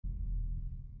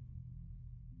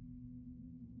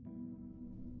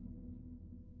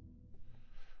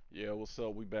Yeah, what's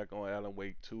up? We back on Alan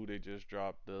Wake 2. They just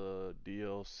dropped the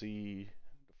DLC,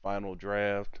 the final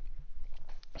draft.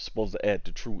 Supposed to add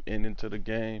the true ending to the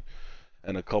game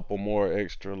and a couple more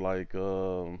extra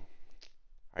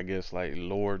I guess like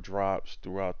lore drops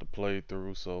throughout the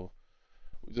playthrough. So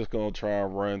we're just gonna try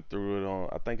and run through it on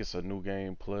I think it's a new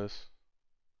game plus.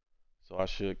 So I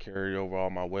should carry over all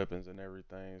my weapons and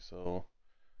everything. So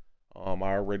I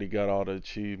already got all the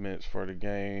achievements for the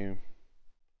game.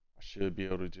 I should be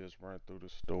able to just run through the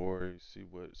story, see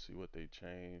what they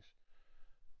changed.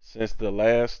 Since the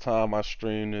last time I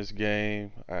streamed this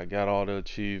game, I got all the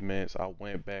achievements. I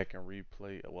went back and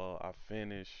replayed. Well, I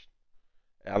finished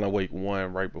Alan Wake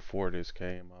 1 right before this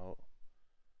came out.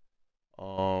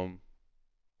 Um,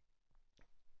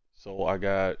 so I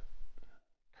got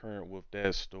current with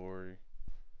that story.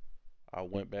 I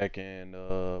went back and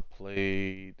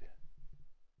played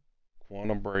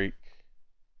Quantum Break.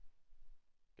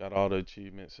 Got all the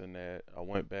achievements in that. I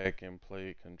went back and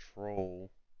played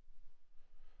Control.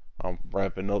 I'm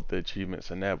wrapping up the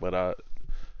achievements in that, but I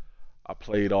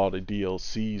played all the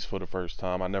DLCs for the first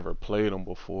time. I never played them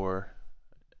before,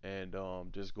 and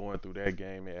just going through that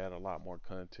game, it added a lot more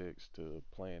context to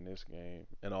playing this game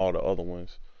and all the other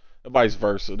ones, and vice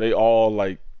versa. They all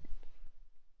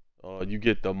you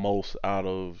get the most out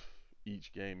of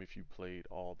each game if you played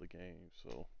all the games.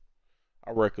 So I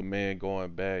recommend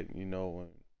going back, and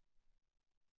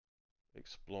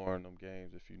exploring them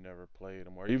games if you never played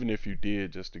them, or even if you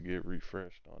did, just to get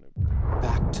refreshed on it.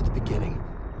 Back to the beginning,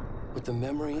 with the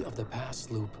memory of the past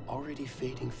loop already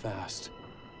fading fast.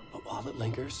 But while it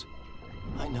lingers,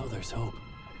 I know there's hope.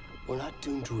 We're not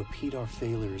doomed to repeat our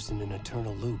failures in an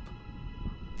eternal loop.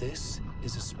 This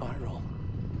is a spiral.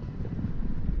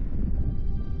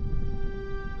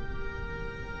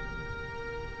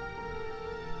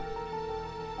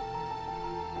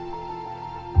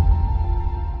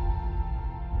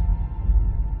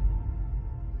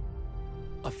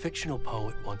 A fictional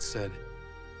poet once said,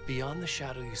 "Beyond the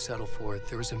shadow you settle for,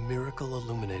 there is a miracle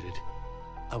illuminated.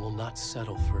 I will not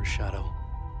settle for a shadow.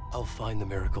 I'll find the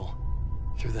miracle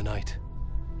through the night."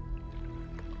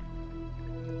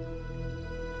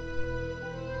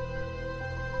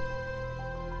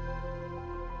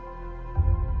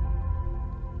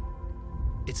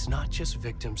 It's not just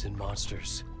victims and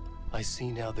monsters. I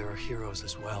see now there are heroes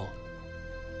as well.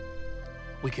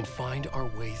 We can find our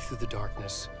way through the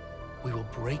darkness. We will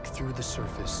break through the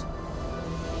surface.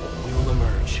 We will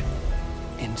emerge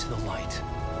into the light.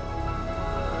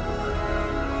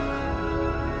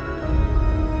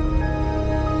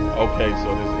 Okay,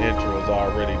 so this intro is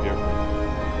already different.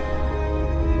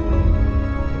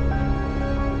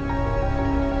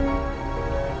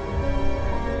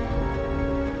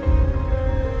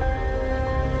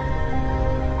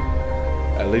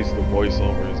 At least the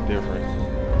voiceover is different.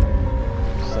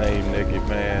 Same naked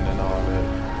man and all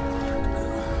that.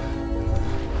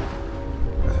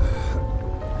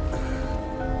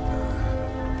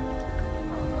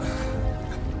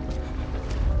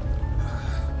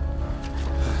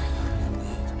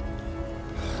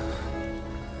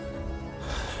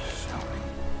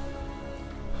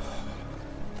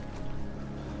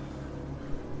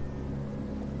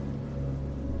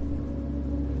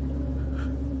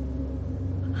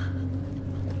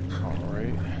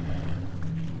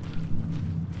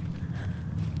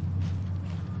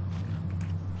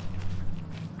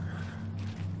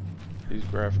 These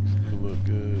graphics do look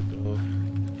good though.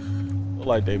 Look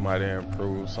like they might have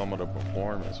improved some of the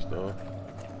performance though.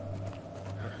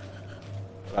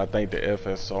 But I think the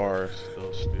FSR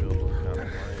still look kind of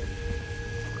lame.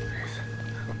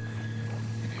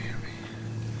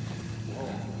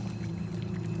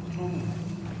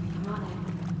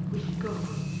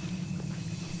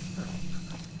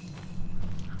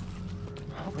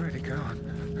 Already gone.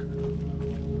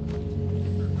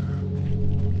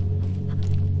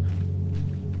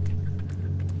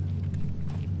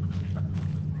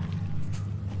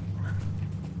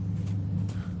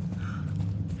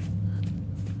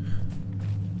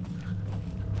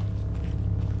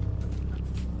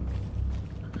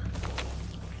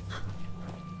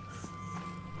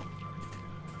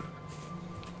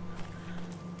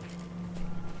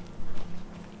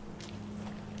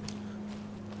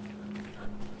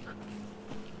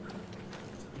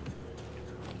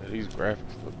 These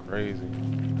graphics look crazy.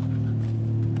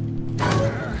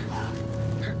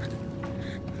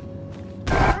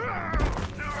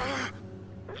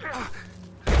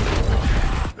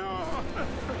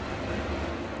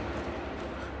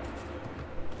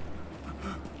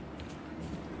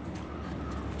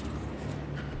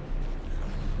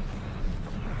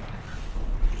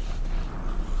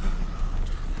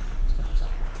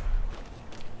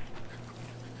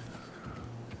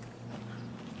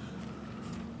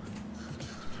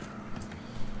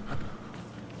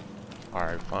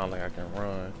 Alright, finally I can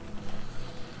run.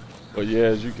 But yeah,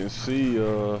 as you can see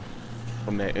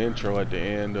from that intro at the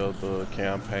end of the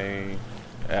campaign,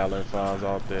 Alan finds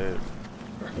out that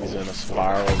he's in a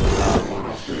spiral of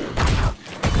not lose.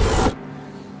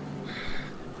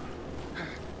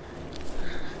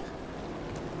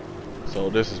 So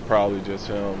this is probably just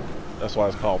him. That's why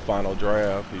it's called Final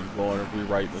Draft. He's going to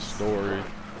rewrite the story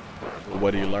with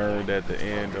what he learned at the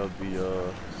end of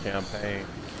the campaign.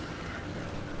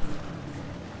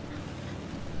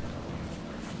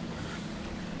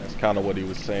 That's kind of what he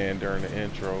was saying during the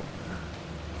intro.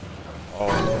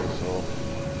 Also, so.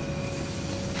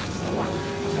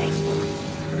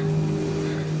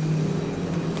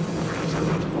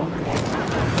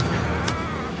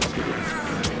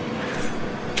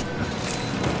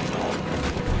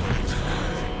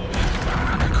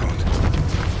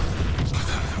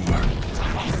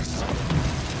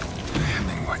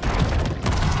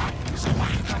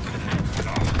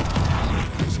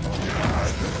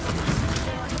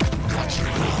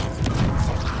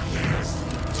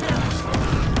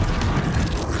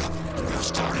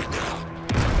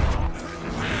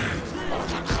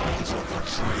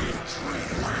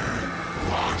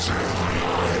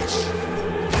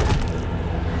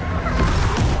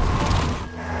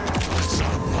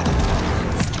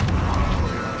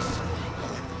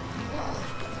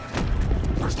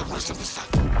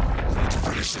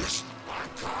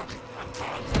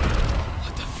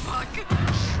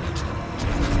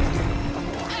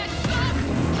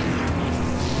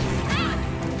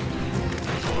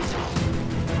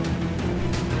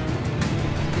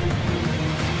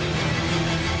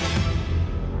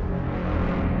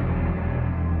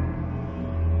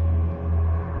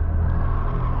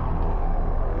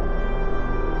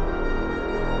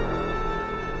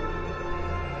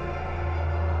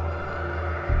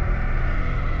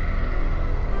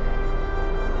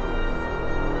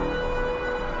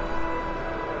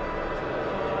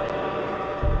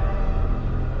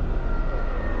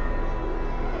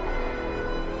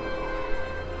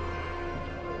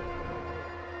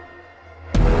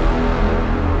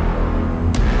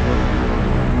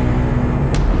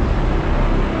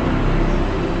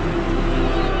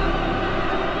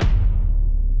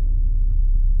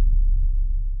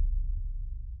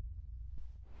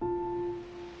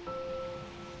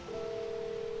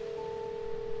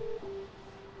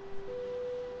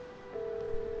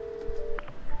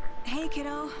 Hey,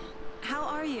 kiddo. How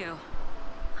are you?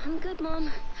 I'm good, Mom.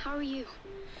 How are you?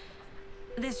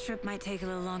 This trip might take a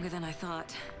little longer than I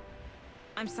thought.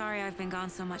 I'm sorry I've been gone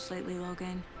so much lately,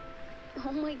 Logan.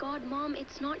 Oh my god, Mom,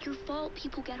 it's not your fault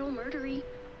people get all murdery.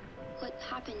 What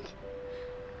happened?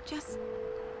 Just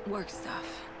work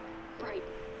stuff. Right.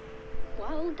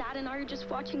 Well, Dad and I are just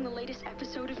watching the latest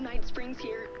episode of Night Springs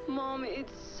here. Mom,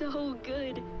 it's so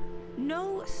good.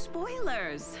 No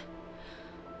spoilers!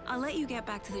 I'll let you get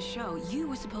back to the show. You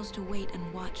were supposed to wait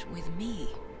and watch with me.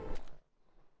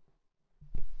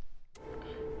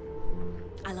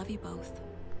 I love you both.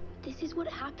 This is what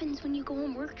happens when you go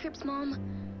on work trips, Mom.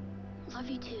 Love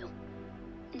you too.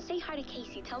 And say hi to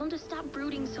Casey. Tell him to stop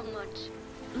brooding so much.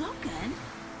 Logan?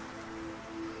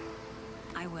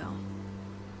 I will.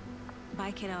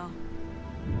 Bye, kiddo.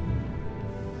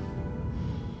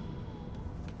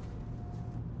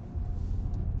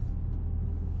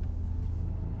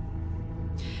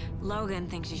 Logan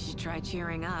thinks you should try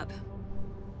cheering up.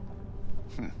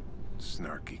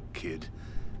 Snarky kid.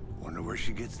 Wonder where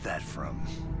she gets that from.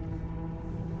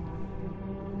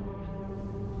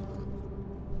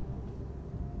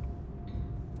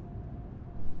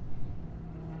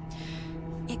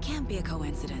 It can't be a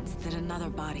coincidence that another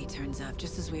body turns up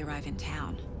just as we arrive in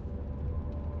town.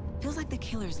 Feels like the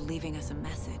killer's leaving us a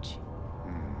message.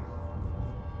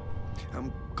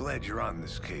 I'm glad you're on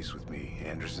this case with me,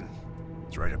 Anderson.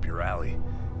 It's right up your alley.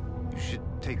 You should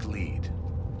take lead.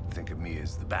 Think of me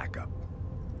as the backup.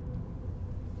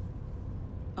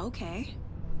 Okay.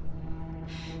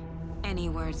 Any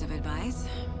words of advice?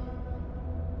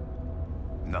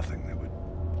 Nothing that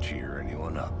would cheer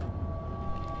anyone up.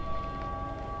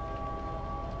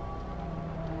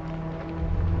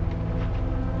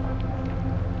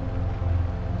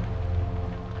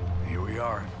 Here we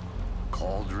are.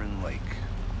 Caldron Lake.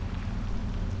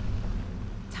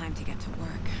 Time to get to work.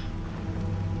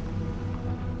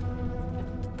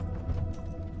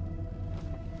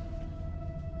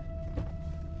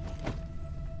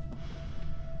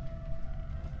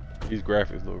 These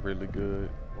graphics look really good.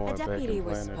 A deputy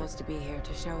was supposed to be here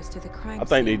to show us to the crime scene. I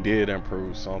think they did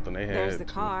improve something. They had. There's the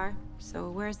car.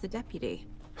 So where's the deputy?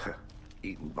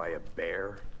 Eaten by a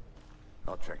bear?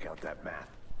 I'll check out that map.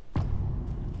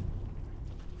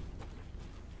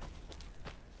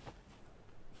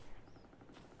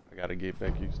 gotta get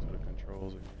back used to the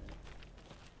controls again.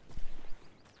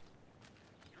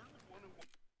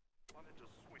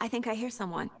 I think I hear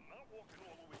someone.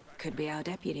 Could be our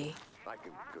deputy. I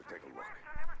can go take a look.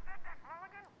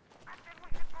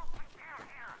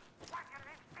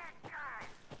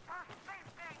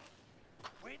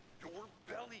 Quit your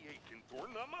belly aching,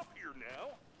 Thornton. I'm up here now.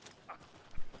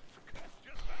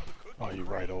 Just out of cooking. Oh, you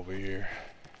right over here.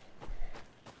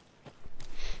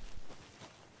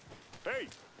 Hey,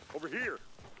 over here.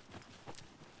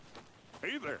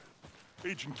 Hey there.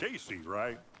 Agent Casey,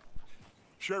 right?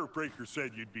 Sheriff Breaker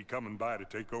said you'd be coming by to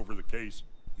take over the case.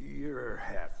 You're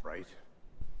half right.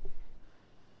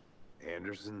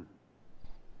 Anderson?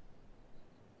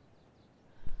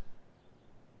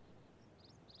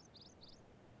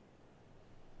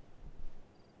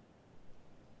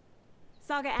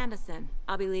 Saga Anderson.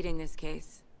 I'll be leading this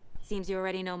case. Seems you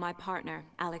already know my partner,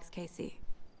 Alex Casey.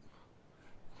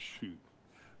 Shoot.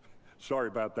 Sorry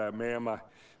about that, ma'am.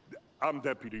 I'm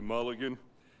Deputy Mulligan.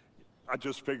 I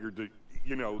just figured that,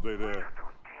 you know, that,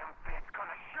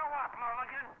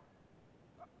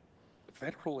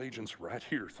 Federal agents right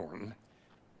here, Thornton.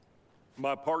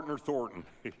 My partner, Thornton,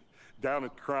 down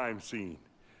at the crime scene.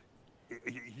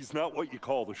 He's not what you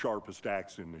call the sharpest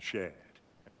axe in the shed.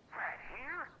 Right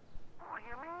here? What do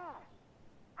you mean?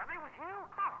 Are they with you?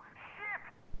 Oh,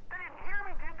 shit! They didn't hear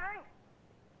me, did they?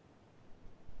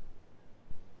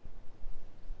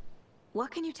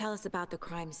 What can you tell us about the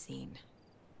crime scene?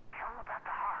 Tell them about the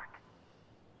heart.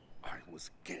 I was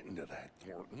getting to that,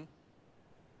 Thornton.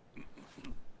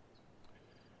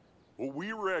 Well,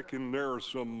 we reckon there are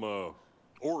some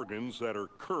organs that are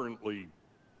currently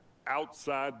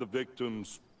outside the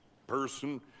victim's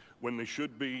person when they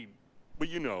should be, well,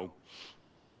 you know,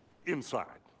 inside.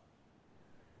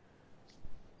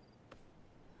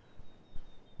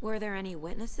 Were there any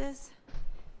witnesses?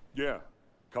 Yeah,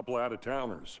 a couple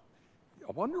out-of-towners.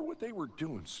 I wonder what they were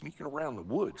doing sneaking around the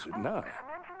woods at night.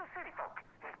 Mention the city folk.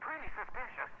 It's pretty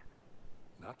suspicious.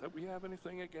 Not that we have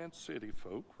anything against city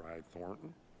folk, right,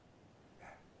 Thornton?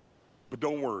 But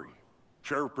don't worry.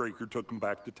 Sheriff Breaker took them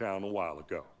back to town a while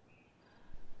ago.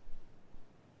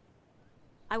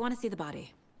 I want to see the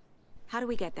body. How do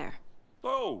we get there?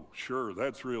 Oh, sure,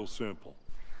 that's real simple.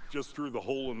 Just through the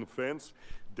hole in the fence,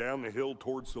 down the hill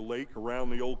towards the lake, around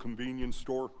the old convenience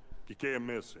store. You can't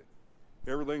miss it.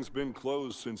 Everything's been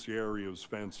closed since the area was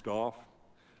fenced off.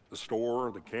 The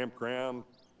store, the campground,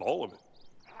 all of it.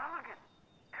 Mulligan,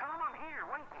 tell them I'm here,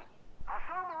 waiting. I'll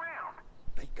show them around.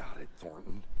 They got it,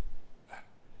 Thornton.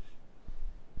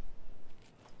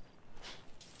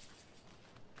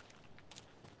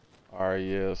 Alright,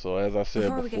 yeah, so as I said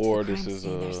Before we get to before, the this crime is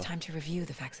scene, there's time to review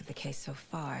the facts of the case so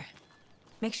far.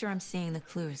 Make sure I'm seeing the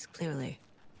clues clearly.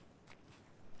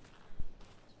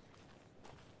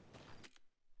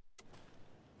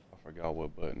 I forgot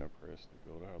what button to press to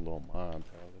go to her little mind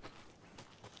palace.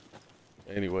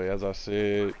 Anyway, as I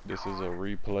said, this is a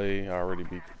replay. I already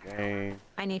beat the game.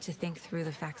 I need to think through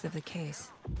the facts of the case.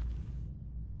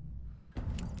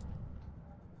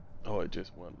 Oh, it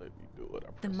just wouldn't let me do it.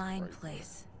 The Mind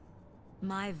Place.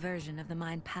 My version of the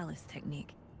Mind Palace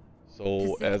technique.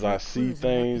 So as I see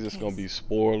things, it's gonna be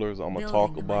spoilers. I'm gonna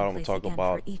talk about. I'm gonna talk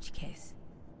about for each case,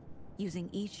 using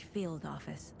each field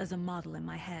office as a model in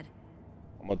my head.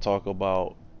 I'm gonna talk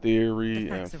about theory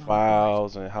and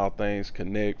files and how things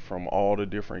connect from all the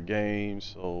different games.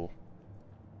 So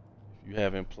if you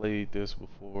haven't played this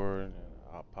before,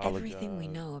 I apologize. Everything we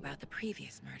know about the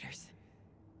previous murders.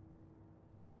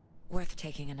 Worth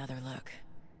taking another look.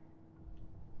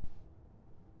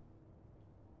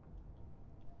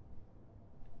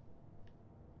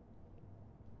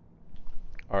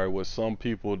 Alright, what some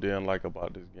people didn't like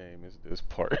about this game is this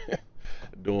part.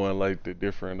 Doing like the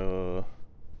different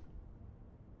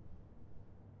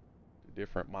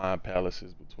mind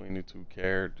palaces between the two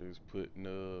characters, putting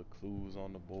clues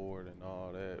on the board and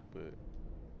all that, but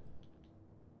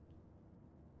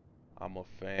I'm a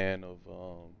fan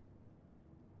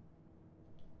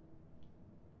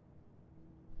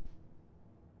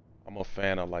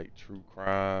of like true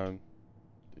crime,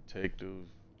 detective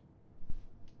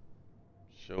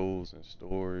shows and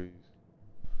stories,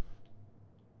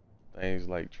 things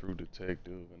like True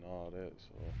Detective and all that,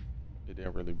 so it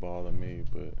didn't really bother me,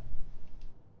 but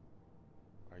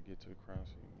I get to the crime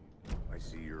scene. I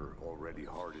see you're already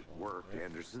hard at work,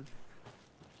 Anderson.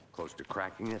 Close to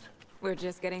cracking it? We're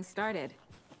just getting started.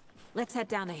 Let's head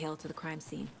down the hill to the crime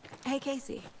scene. Hey,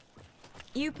 Casey.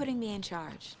 You putting me in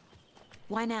charge.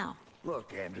 Why now?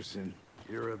 Look, Anderson,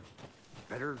 you're a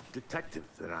better detective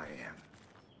than I am.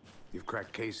 You've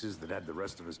cracked cases that had the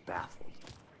rest of us baffled.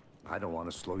 I don't want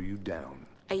to slow you down.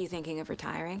 Are you thinking of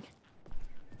retiring?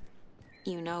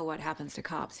 You know what happens to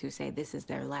cops who say this is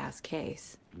their last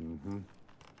case. Mm-hmm.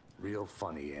 Real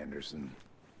funny, Anderson.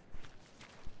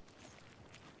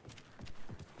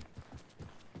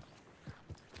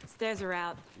 Stairs are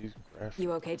out. These graphics,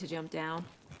 You okay to jump down?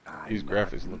 these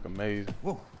graphics look amazing.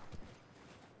 Whoa.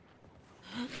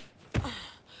 It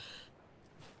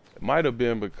might have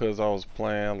been because I was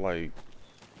playing like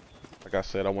I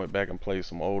said, I went back and played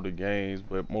some older games,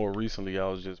 but more recently I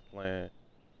was just playing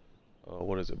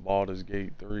what is it, Baldur's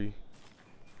Gate 3.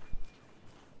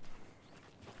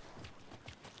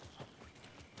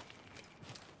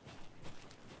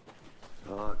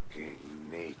 Fucking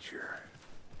nature.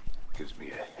 Gives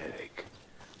me a headache.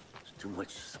 There's too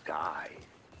much sky.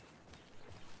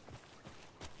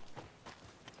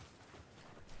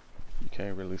 You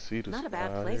can't really see the Not a sky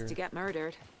bad place here. to get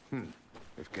murdered.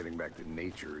 If getting back to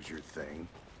nature is your thing.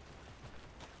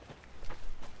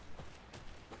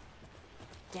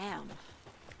 Damn.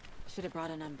 Should have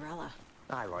brought an umbrella.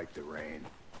 I like the rain.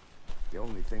 The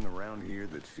only thing around here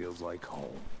that feels like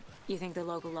home. You think the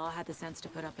local law had the sense to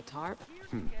put up a tarp?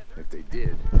 If they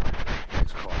did,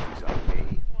 it's coffee's on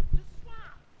me.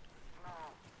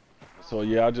 So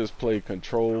yeah, I just played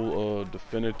Control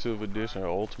Definitive Edition or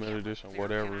Ultimate Edition,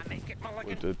 whatever,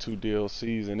 with the 2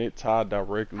 DLCs, and it tied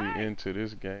directly into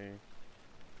this game.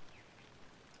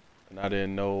 And I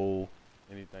didn't know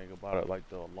anything about it, like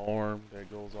the alarm that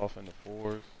goes off in the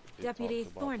forest. It Deputy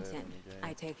talks about that in Thornton, the game.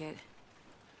 I take it.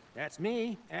 That's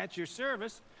me, at your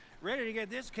service, ready to get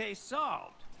this case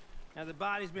solved. Now the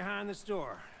body's behind the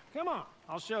store. Come on,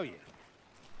 I'll show you.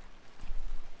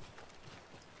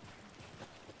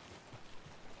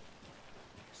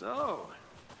 So,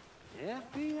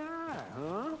 FBI,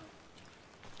 huh?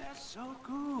 That's so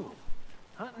cool.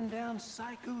 Hunting down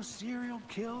psycho serial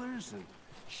killers and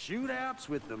shootouts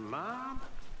with the mob?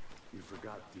 You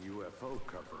forgot the UFO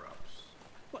cover-ups.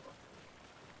 What?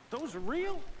 Those are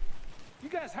real? You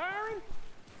guys hiring?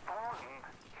 Thornton,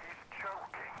 he's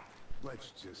joking.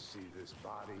 Let's just see this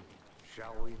body,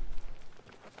 shall we?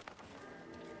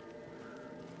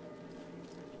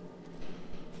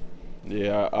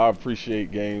 Yeah, I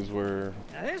appreciate games where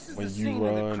Now this is when the you scene of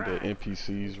run, the crime. the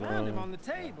NPCs Found him on run. the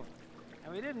table.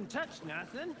 And we didn't touch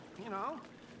nothing, you know,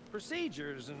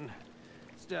 procedures and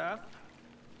stuff.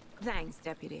 Thanks,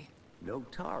 Deputy. No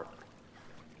tarp.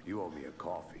 You owe me a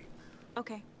coffee.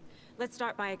 Okay. Let's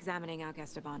start by examining our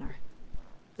guest of honor.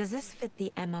 Does this fit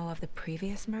the MO of the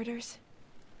previous murders?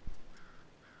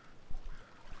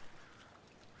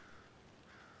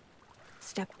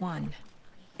 Step 1.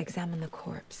 Examine the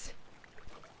corpse.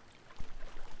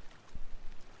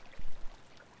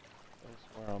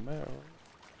 That's where I'm at. Right?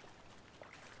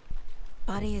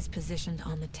 Body is positioned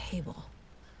on the table.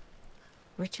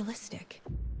 Ritualistic.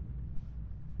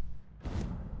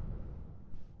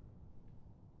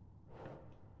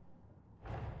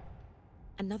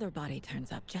 Another body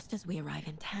turns up just as we arrive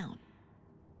in town.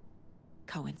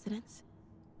 Coincidence?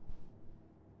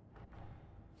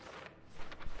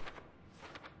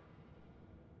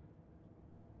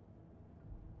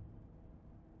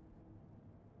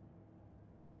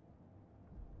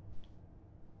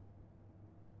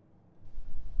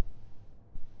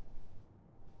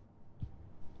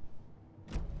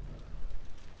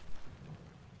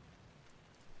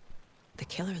 The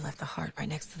killer left the heart right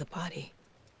next to the body.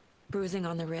 Bruising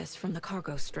on the wrist from the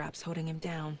cargo straps holding him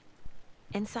down.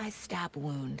 Incised stab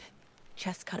wound.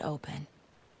 Chest cut open.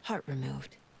 Heart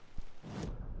removed.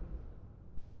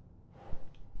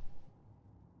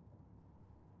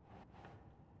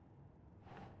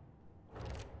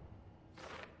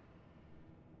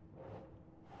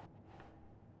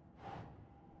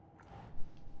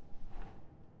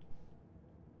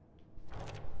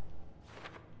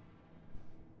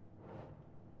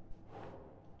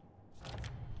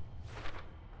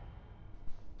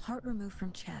 Heart removed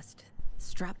from chest,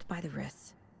 strapped by the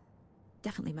wrists.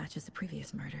 Definitely matches the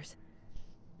previous murders.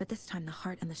 But this time the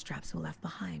heart and the straps were left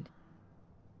behind.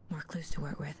 More clues to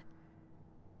work with.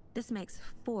 This makes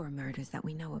 4 murders that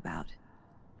we know about.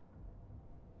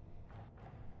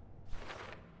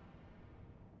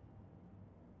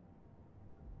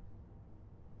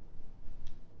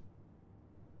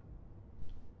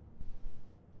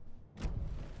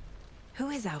 Who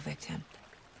is our victim?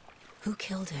 Who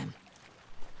killed him?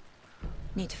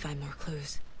 Need to find more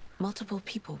clues. Multiple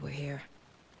people were here.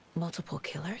 Multiple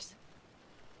killers?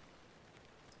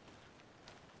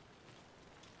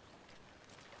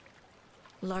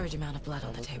 Large amount of blood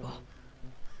on the table.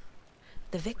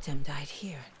 The victim died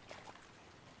here.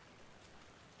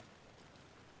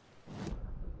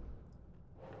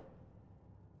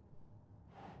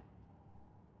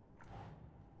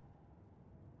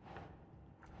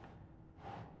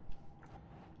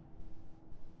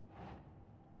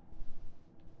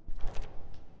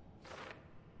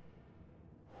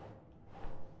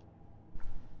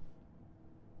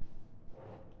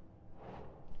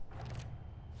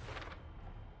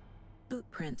 Boot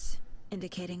prints,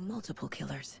 indicating multiple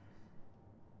killers.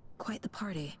 Quite the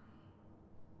party.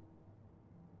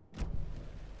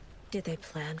 Did they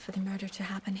plan for the murder to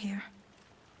happen here?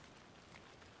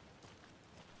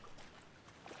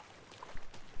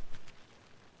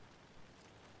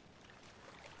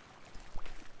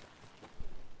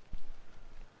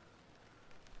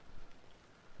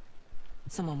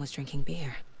 Someone was drinking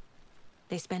beer.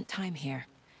 They spent time here,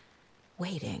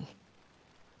 waiting.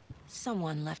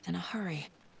 Someone left in a hurry.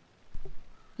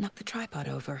 Knocked the tripod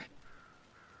over.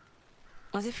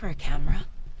 Was it for a camera?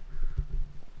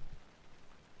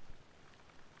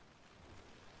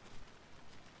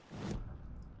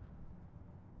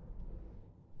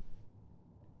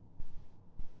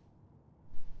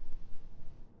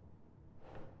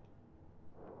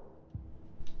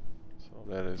 So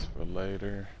that is for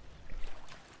later.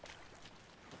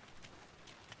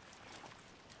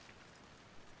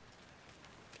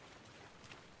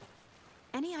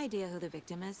 Any idea who the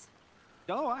victim is?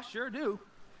 Oh, I sure do.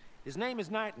 His name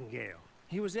is Nightingale.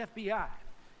 He was FBI.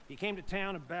 He came to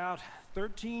town about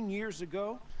 13 years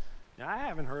ago. Now, I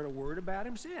haven't heard a word about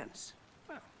him since.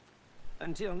 Well,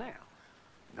 until now.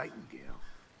 Nightingale?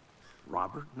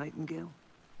 Robert Nightingale?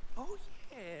 Oh,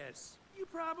 yes. You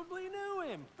probably knew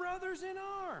him. Brothers in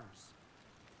arms.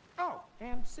 Oh,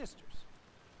 and sisters.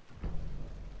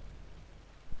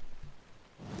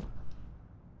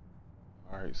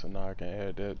 Alright, so now I can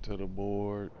add that to the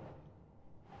board.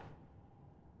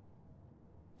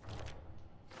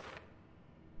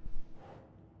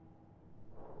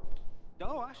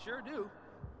 Oh, I sure do.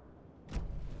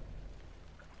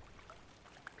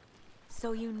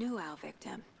 So you knew our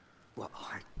victim? Well,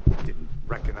 I didn't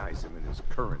recognize him in his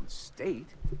current state.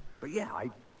 But yeah, I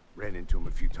ran into him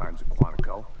a few times at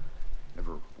Quantico.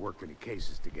 Never worked any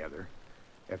cases together.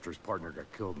 After his partner got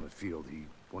killed in the field, he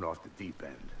went off the deep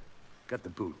end. Got the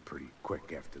boot pretty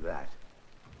quick after that.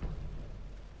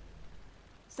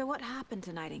 So what happened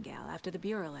to Nightingale after the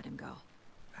Bureau let him go?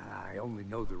 I only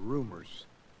know the rumors.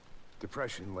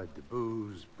 Depression led to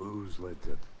booze, booze led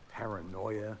to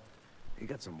paranoia. He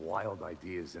got some wild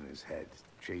ideas in his head,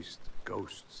 chased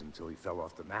ghosts until he fell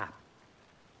off the map.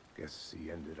 Guess he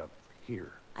ended up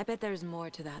here. I bet there's more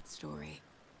to that story.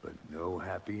 But no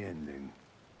happy ending.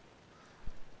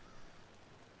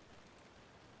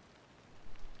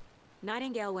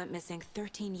 Nightingale went missing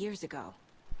 13 years ago,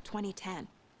 2010.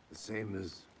 The same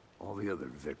as all the other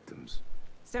victims.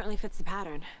 Certainly fits the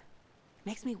pattern.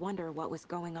 Makes me wonder what was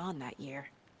going on that year.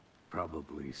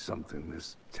 Probably something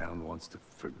this town wants to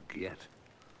forget.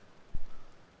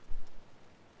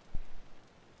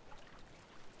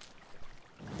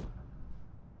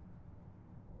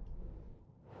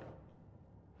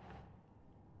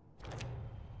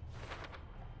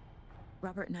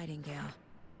 Robert Nightingale,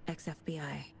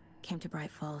 ex-FBI, came to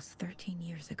Bright Falls 13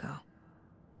 years ago.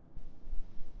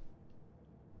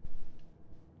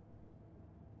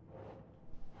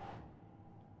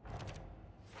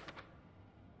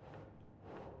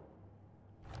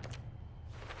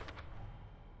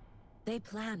 They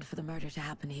planned for the murder to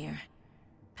happen here,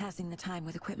 passing the time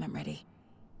with equipment ready.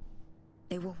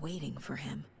 They were waiting for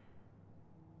him.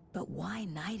 But why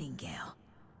Nightingale?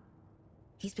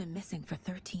 He's been missing for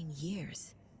 13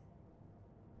 years.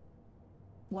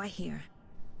 Why here?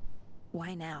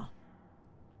 Why now?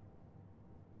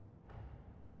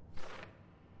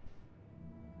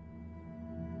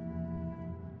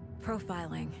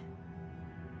 Profiling.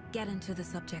 Get into the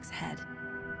subject's head.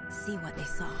 See what they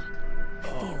saw.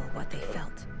 Feel what they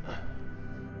felt.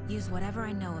 Use whatever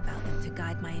I know about them to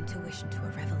guide my intuition to a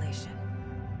revelation.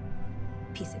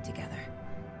 Piece it together.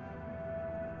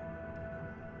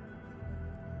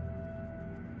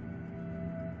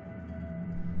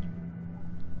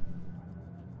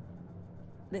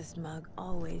 This mug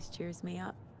always cheers me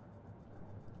up.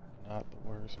 Not the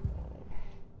worst one.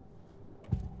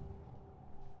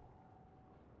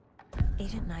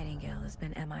 Agent Nightingale has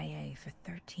been MIA for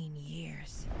 13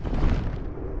 years.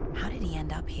 How did he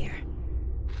end up here?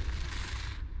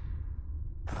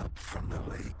 Up from the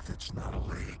lake that's not a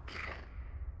lake.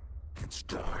 It's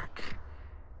dark.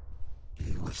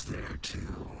 He was there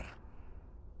too.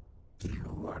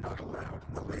 You are not allowed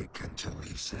in the lake until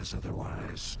he says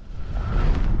otherwise.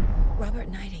 Robert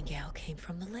Nightingale came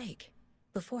from the lake,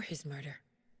 before his murder.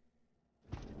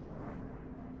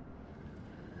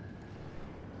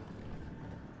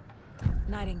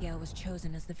 Nightingale was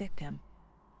chosen as the victim.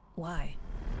 Why?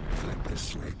 Flip the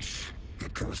switch.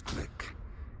 It goes click.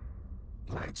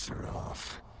 Lights are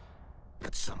off.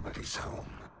 But somebody's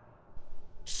home.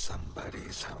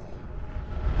 Somebody's home.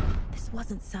 This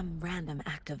wasn't some random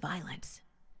act of violence.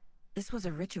 This was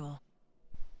a ritual.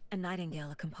 And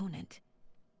Nightingale a component.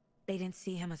 They didn't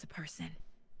see him as a person.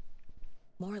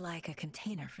 More like a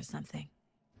container for something.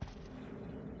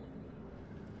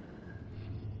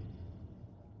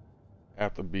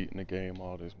 After beating the game,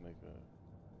 all this make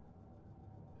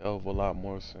a hell of a lot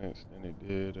more sense than it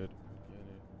did at the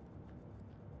beginning.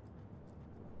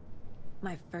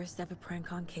 My first ever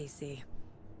prank on Casey.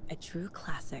 A true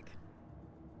classic.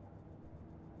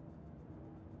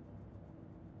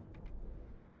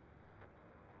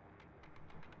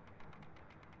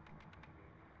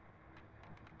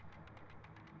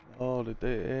 Oh, did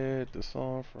they add the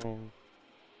song from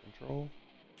Control?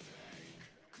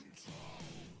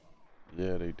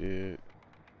 Yeah, they did.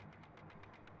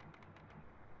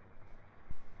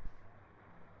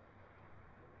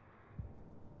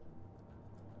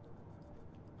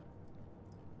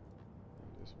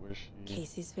 I just wish she...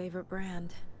 Casey's favorite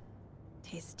brand.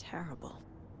 Tastes terrible.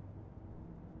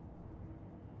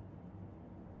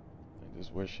 I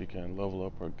just wish she can level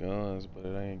up her guns, but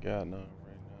it ain't got none right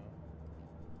now.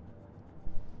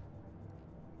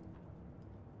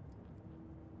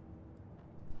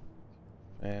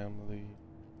 Family,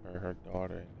 her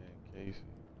daughter, and then Casey.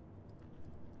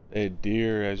 That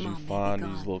deer as you Mom may be find these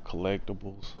gone, little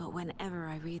collectibles. But whenever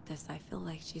I read this, I feel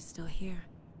like she's still here.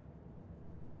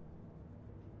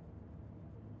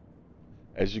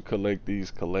 As you collect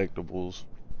these collectibles,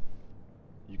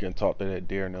 you can talk to that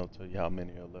deer and they'll tell you how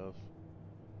many are left.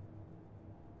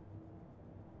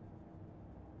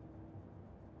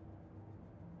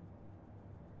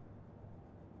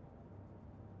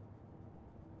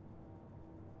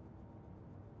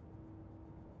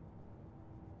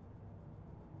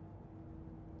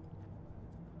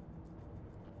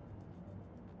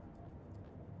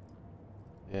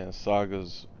 Yeah,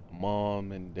 Saga's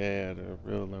mom and dad are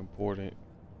real important.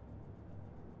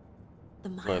 The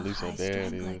Or at least her mile-high dad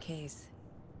strangler is. case.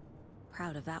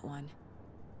 Proud of that one.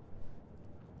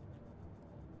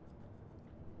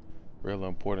 Real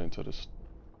important to the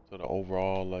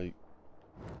overall like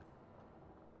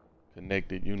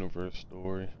connected universe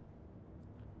story.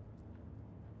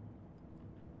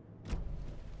 So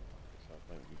I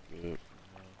think we good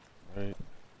for now, right?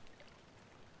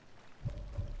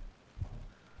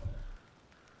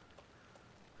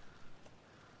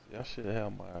 See, I should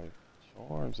have my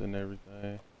charms and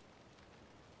everything.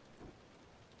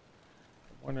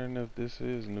 I'm wondering if this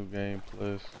is New Game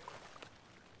Plus.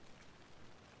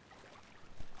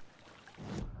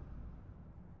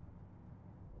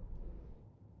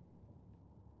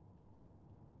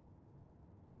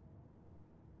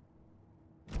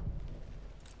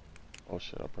 Oh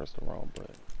shit, I pressed the wrong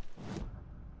button.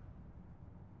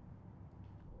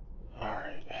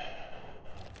 Alright.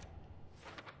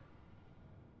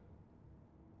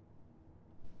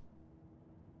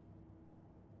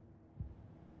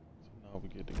 So now we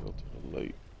get to go to the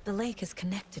lake. The lake is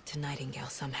connected to Nightingale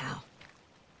somehow.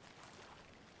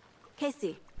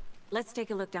 Casey, let's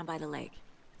take a look down by the lake.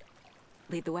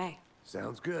 Lead the way.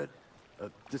 Sounds good.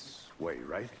 This way,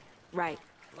 right? Right.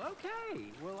 Okay,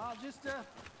 well,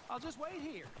 I'll just wait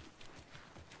here.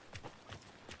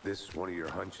 This one of your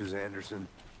hunches, Anderson?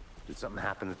 Did something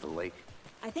happen at the lake?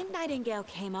 I think Nightingale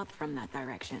came up from that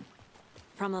direction.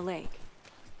 From the lake.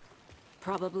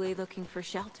 Probably looking for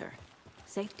shelter.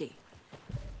 Safety.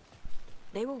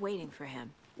 They were waiting for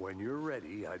him. When you're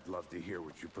ready, I'd love to hear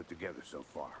what you put together so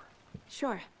far.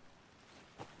 Sure.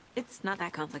 It's not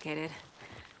that complicated.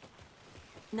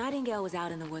 Nightingale was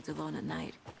out in the woods alone at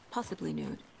night, possibly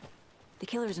nude. The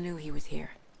killers knew he was here,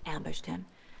 ambushed him,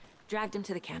 dragged him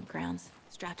to the campgrounds,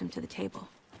 strapped him to the table,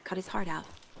 cut his heart out.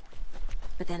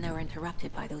 But then they were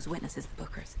interrupted by those witnesses, the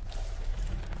Bookers.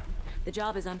 The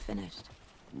job is unfinished.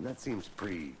 That seems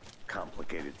pretty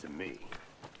complicated to me.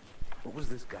 What was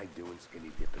this guy doing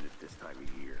skinny dipping at this time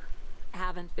of year?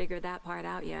 Haven't figured that part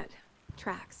out yet.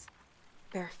 Tracks.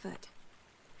 Barefoot.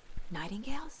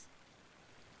 Nightingales?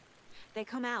 They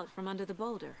come out from under the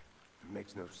boulder. It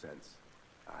makes no sense.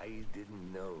 I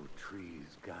didn't know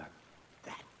trees got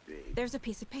that big. There's a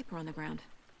piece of paper on the ground.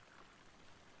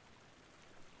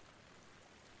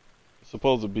 It's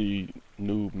supposed to be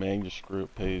new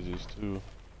manuscript pages too.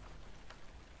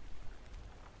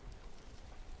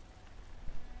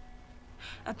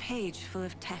 A page full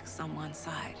of text on one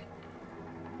side.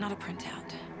 Not a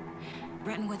printout.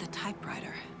 Written with a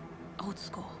typewriter. Old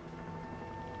school.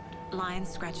 Lines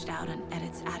scratched out and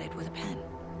edits added with a pen.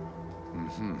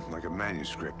 Mm-hmm, like a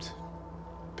manuscript.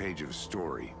 Page of a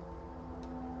story.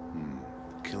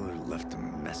 Killer left a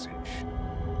message.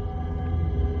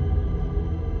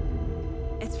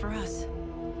 It's for us.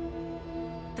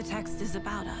 The text is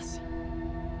about us.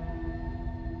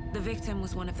 The victim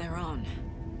was one of their own.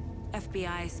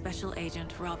 FBI Special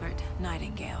Agent Robert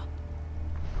Nightingale.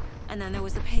 And then there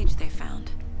was the page they found.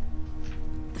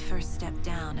 The first step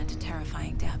down into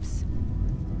terrifying depths.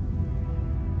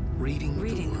 Reading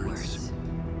the words.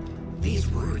 These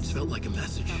words felt like a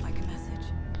message. Felt like a message.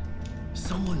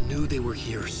 Someone knew they were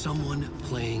here, someone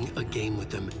playing a game with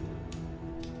them.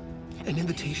 An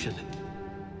invitation.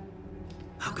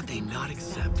 How could they not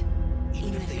accept,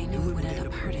 even if they knew it would end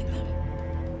up hurting them?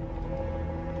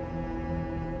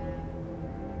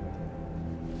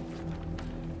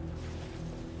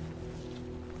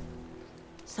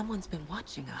 Someone's been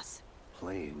watching us.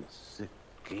 Playing a sick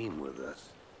game with us.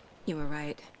 You were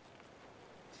right.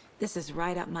 This is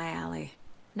right up my alley.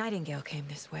 Nightingale came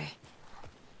this way.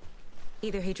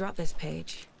 Either he dropped this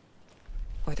page,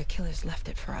 or the killers left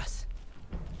it for us.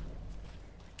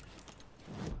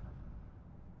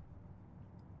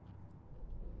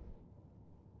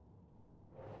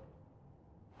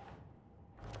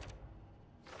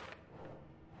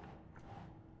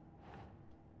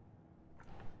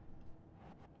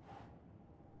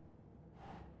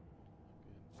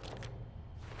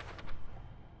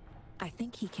 I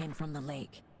think he came from the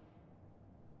lake.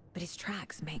 But his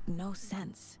tracks make no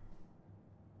sense.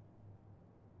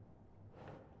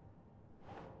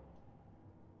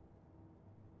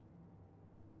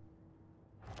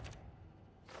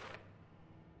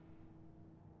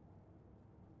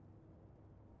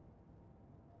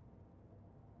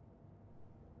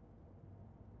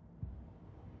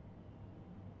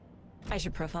 I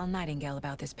should profile Nightingale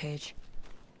about this page.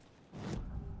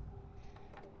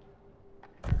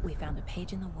 We found a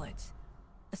page in the woods.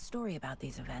 A story about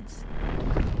these events.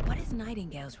 What is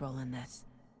Nightingale's role in this?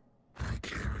 I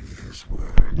carry his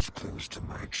words close to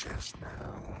my chest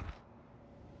now.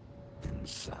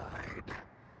 Inside,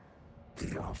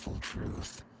 the awful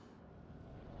truth.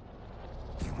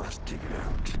 You must dig it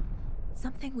out.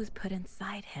 Something was put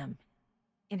inside him.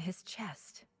 In his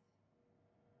chest.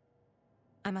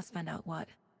 I must find out what.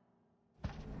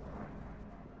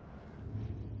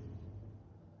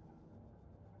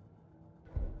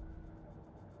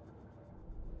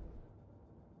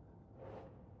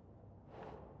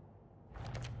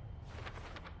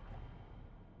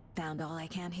 Found all I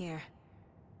can here.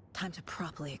 Time to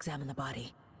properly examine the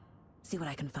body. See what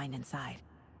I can find inside.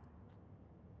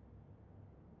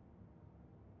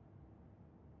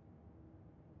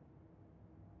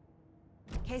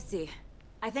 Casey,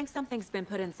 I think something's been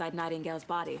put inside Nightingale's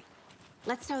body.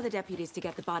 Let's tell the deputies to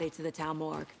get the body to the town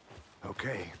morgue.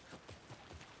 Okay.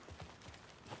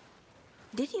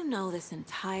 Did you know this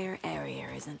entire area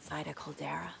is inside a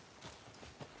caldera?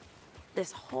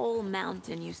 This whole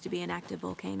mountain used to be an active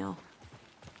volcano.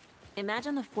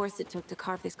 Imagine the force it took to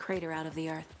carve this crater out of the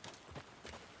earth.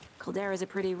 Calderas are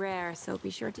pretty rare, so be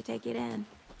sure to take it in.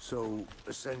 So,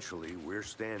 essentially, we're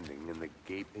standing in the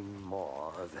gaping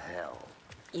maw of hell.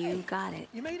 You got it.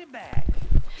 You made it back.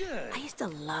 Good. I used to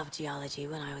love geology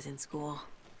when I was in school.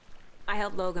 I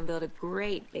helped Logan build a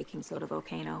great baking soda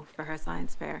volcano for her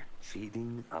science fair.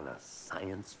 Cheating on a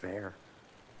science fair?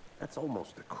 That's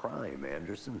almost a crime,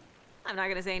 Anderson. I'm not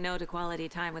gonna say no to quality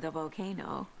time with a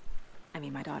volcano. I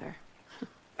mean, my daughter.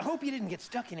 I hope you didn't get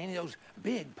stuck in any of those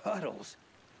big puddles.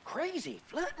 Crazy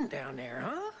flooding down there,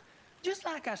 huh? Just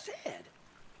like I said.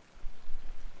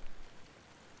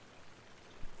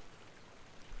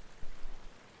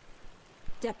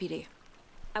 Deputy,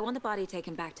 I want the body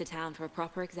taken back to town for a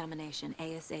proper examination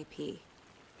ASAP.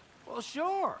 Well,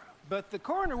 sure. But the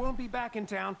coroner won't be back in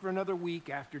town for another week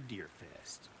after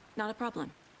Deerfest. Not a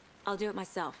problem. I'll do it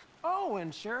myself. Oh,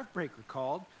 and Sheriff Breaker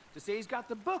called to say he's got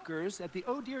the bookers at the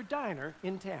Oh Dear Diner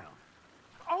in town.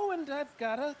 Oh, and I've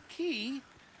got a key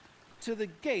to the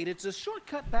gate. It's a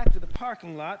shortcut back to the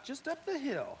parking lot just up the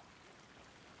hill.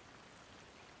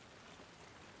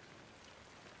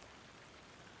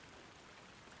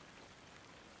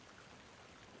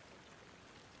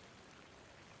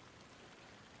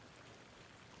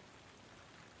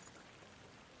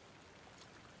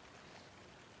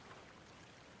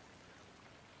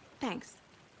 Thanks.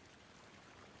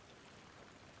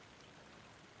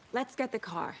 Let's get the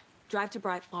car, drive to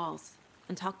Bright Falls,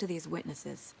 and talk to these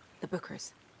witnesses, the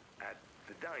bookers. At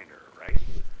the diner, right?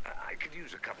 I could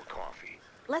use a cup of coffee.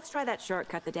 Let's try that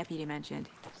shortcut the deputy mentioned.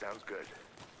 Sounds good.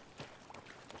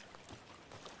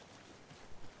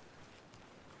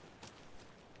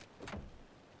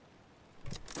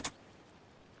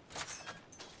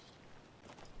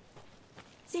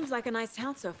 Seems like a nice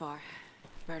town so far.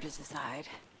 Murders aside.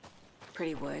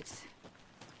 Pretty woods.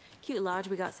 Cute lodge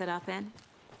we got set up in.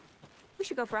 We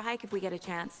should go for a hike if we get a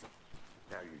chance.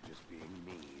 Now you're just being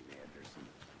mean, Anderson.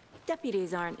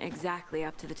 Deputies aren't exactly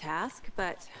up to the task,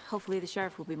 but hopefully the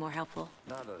sheriff will be more helpful.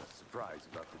 Not a surprise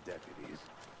about the deputies.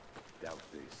 Doubt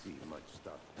they see much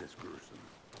stuff this gruesome.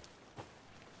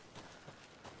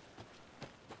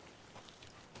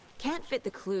 Can't fit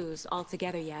the clues all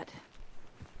together yet.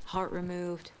 Heart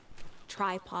removed,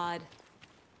 tripod,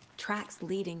 tracks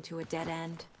leading to a dead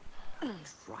end. A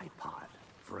tripod?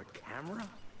 For a camera?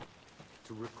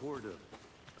 To record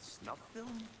a snuff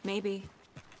film? Maybe.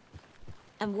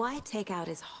 And why take out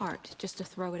his heart just to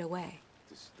throw it away?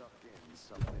 To stuff in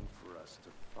something for us to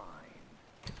find.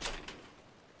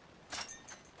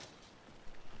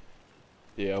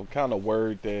 Yeah, I'm kind of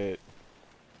worried that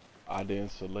I didn't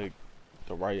select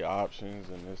the right options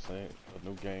and this ain't a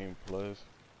new game plus.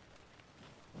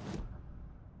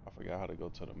 I forgot how to go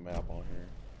to the map on here.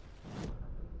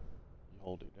 You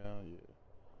hold it down,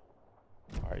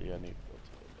 yeah. Alright, yeah, I need to go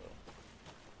to the left.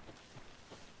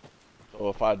 So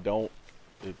if I don't,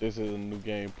 if this is a new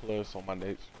game plus on my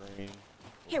next screen,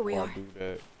 Here we before are. I do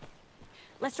that,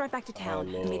 Let's drive back to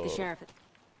town and meet the sheriff.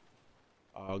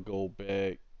 I'll go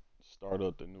back, start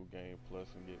up the new game plus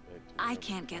and get back to I whatever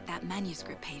can't get game that I'm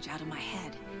manuscript on. page out of my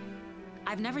head.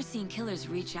 I've never seen killers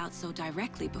reach out so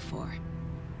directly before.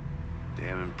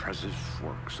 Damn impressive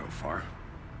work so far.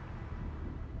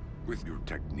 With your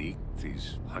technique,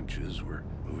 these hunches were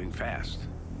moving fast.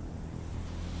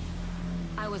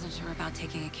 I wasn't sure about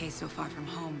taking a case so far from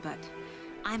home, but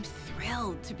I'm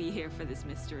thrilled to be here for this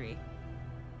mystery.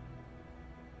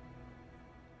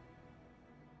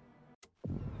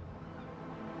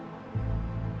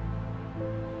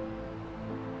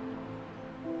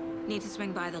 Need to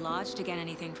swing by the lodge to get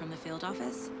anything from the field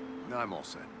office? No, I'm all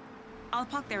set. I'll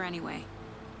park there anyway.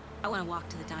 I want to walk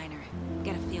to the diner,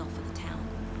 get a feel for the town.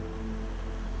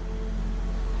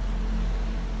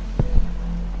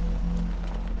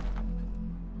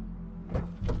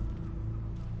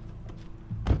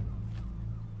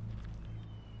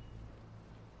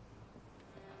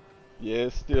 Yeah,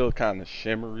 it's still kind of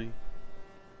shimmery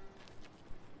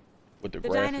with the The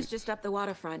graphics. diner's just up the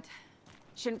waterfront.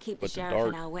 Shouldn't keep the But the sheriff dark-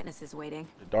 and our witnesses waiting.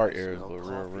 The dark areas Smell look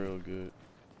coffee. real good.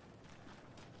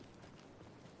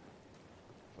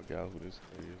 Forgot who this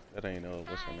guy is. That ain't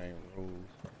what's her name, Rose.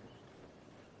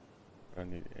 I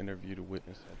need to interview the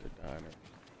witness at the diner.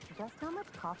 Just how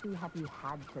much coffee have you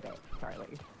had today,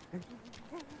 Charlie?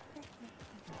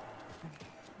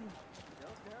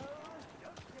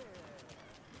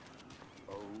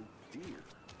 Oh dear.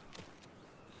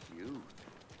 Cute.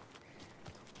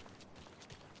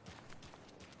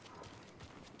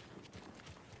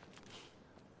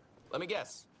 Let me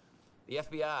guess. The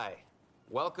FBI.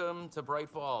 Welcome to Bright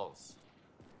Falls.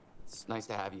 It's nice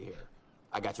to have you here.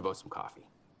 I got you both some coffee.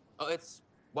 Oh, it's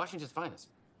Washington's finest.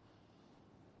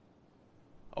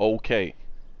 Okay.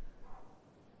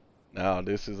 Now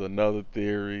this is another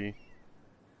theory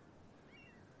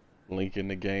linking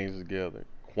the games together.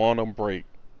 Quantum Break.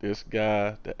 This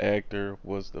guy, the actor,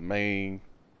 was the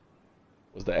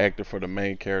actor for the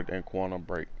main character in Quantum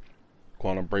Break.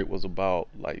 Quantum Break was about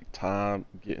like time,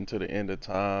 getting to the end of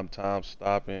time, time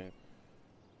stopping.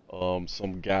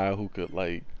 Some guy who could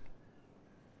like,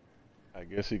 I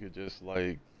guess he could just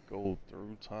like go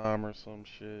through time or some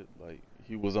shit. Like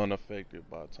he was unaffected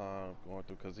by time going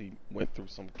through because he went through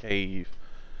some cave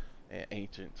in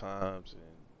ancient times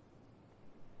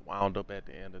and wound up at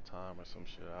the end of time or some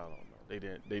shit. I don't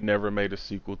know. They never made a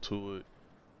sequel to it.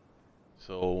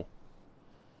 So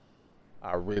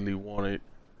I really wanted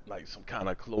like some kind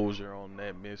of closure on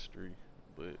that mystery,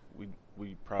 but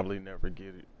we probably never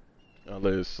get it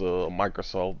unless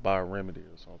Microsoft buy Remedy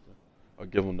or something or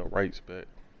give them the rights back.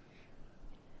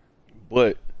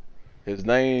 But his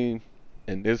name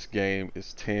in this game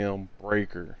is Tim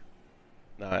Breaker.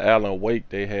 Now Alan Wake,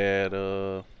 they had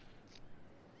the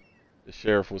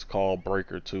sheriff was called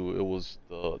Breaker too. It was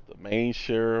the main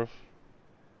sheriff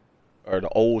or the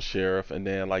old sheriff, and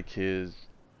then like his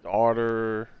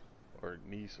daughter or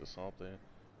niece or something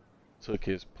took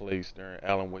his place during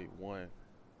Alan Wake 1.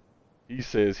 He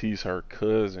says he's her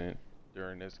cousin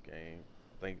during this game.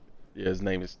 I think, yeah, his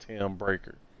name is Tim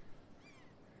Breaker.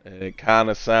 And it kind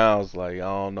of sounds like, I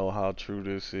don't know how true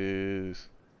this is.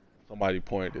 Somebody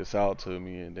pointed this out to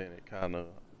me and then it kind of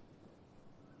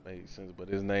made sense. But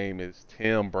his name is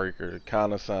Tim Breaker. It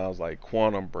kind of sounds like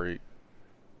Quantum Break.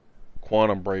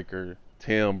 Quantum Breaker,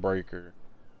 Tim Breaker.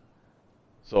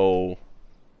 So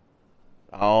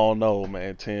I don't know,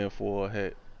 man. 10 for a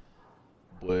hat.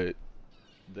 But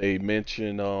they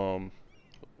mention,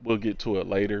 we'll get to it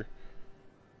later.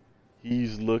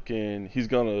 He's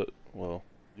gonna, well,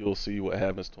 you'll see what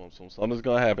happens to him. So something's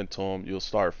gonna happen to him. You'll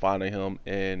start finding him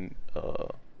in,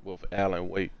 with Alan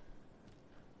Wake.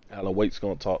 Alan Wake's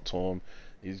gonna talk to him.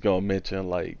 He's gonna mention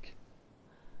like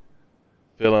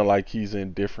feeling like he's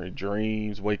in different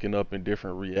dreams, waking up in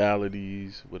different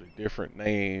realities with a different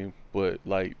name, but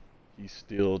like he's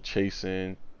still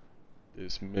chasing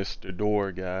this Mr.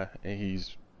 Door guy, and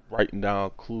he's writing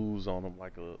down clues on him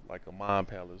like a mind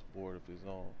palace board of his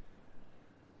own.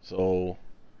 So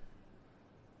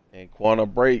in Quantum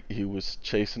Break, he was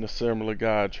chasing a similar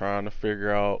guy, trying to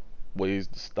figure out ways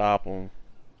to stop him.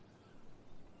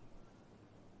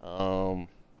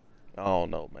 I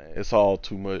don't know, man. It's all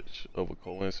too much of a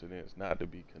coincidence not to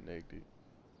be connected.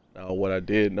 Now, what I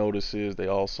did notice is they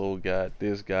also got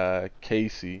this guy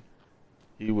Casey.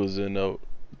 He was the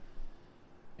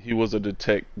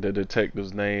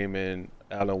detective's name in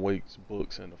Alan Wake's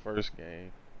books in the first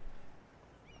game.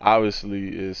 Obviously,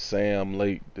 is Sam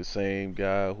Lake the same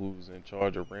guy who was in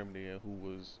charge of Remedy and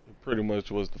who pretty much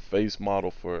was the face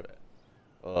model for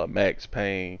Max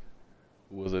Payne,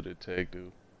 who was a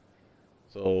detective.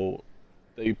 So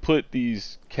they put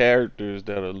these characters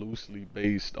that are loosely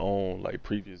based on like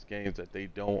previous games that they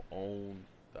don't own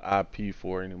the IP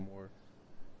for anymore,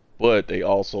 but they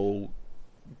also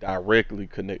directly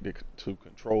connected to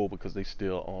Control because they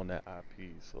still own that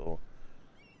IP. So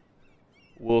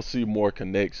we'll see more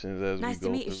connections as we go. Nice to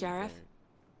meet you, through the Sheriff. game.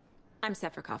 I'm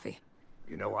set for coffee.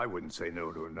 You know, I wouldn't say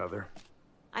no to another.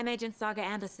 I'm Agent Saga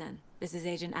Anderson. This is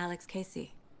Agent Alex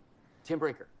Casey. Tim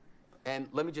Breaker. And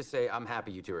let me just say, I'm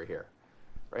happy you two are here.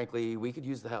 Frankly, we could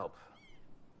use the help.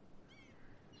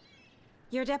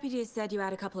 Your deputies said you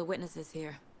had a couple of witnesses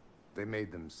here. They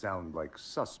made them sound like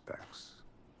suspects.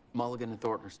 Mulligan and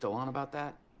Thornton are still on about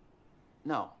that?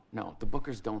 No, the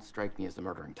Bookers don't strike me as the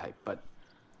murdering type, but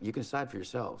you can decide for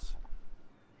yourselves.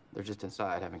 They're just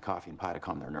inside having coffee and pie to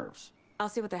calm their nerves. I'll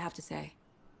see what they have to say.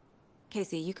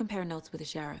 Casey, you compare notes with the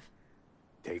sheriff.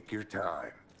 Take your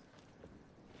time.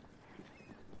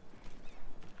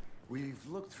 We've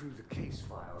looked through the case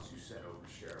files you sent over,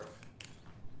 Sheriff.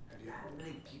 Have you had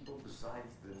many people besides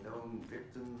the known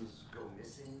victims go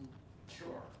missing?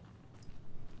 Sure.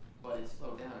 But it's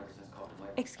slowed down ever since Caldron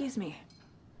left. Excuse me.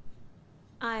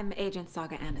 I'm Agent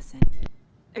Saga Anderson.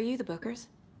 Are you the Bookers?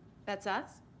 That's us.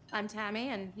 I'm Tammy,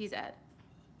 and he's Ed.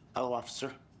 Hello,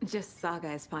 officer. Just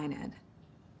Saga is fine, Ed.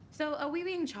 So, are we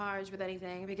being charged with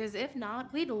anything? Because if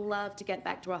not, we'd love to get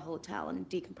back to our hotel and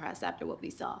decompress after what we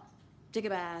saw. Take a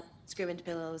bath, scream into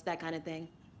pillows, that kind of thing.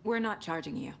 We're not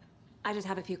charging you. I just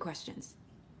have a few questions.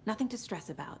 Nothing to stress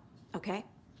about, okay?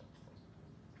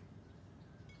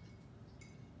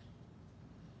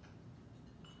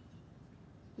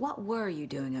 What were you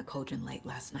doing at Caldron late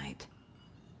last night?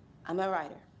 I'm a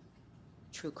writer.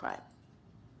 True crime.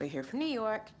 We're here from New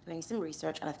York, doing some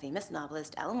research on a famous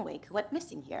novelist, Alan Wake, who went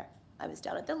missing here. I was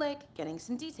down at the lake, getting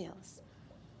some details.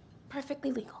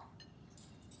 Perfectly legal.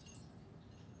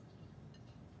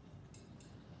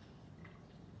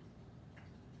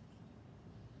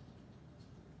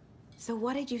 So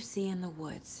what did you see in the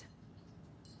woods?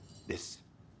 This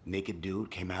naked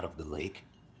dude came out of the lake,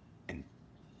 and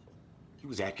he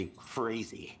was acting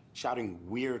crazy, shouting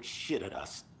weird shit at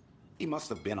us. He must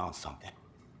have been on something.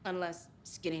 Unless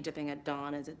skinny dipping at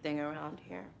dawn is a thing around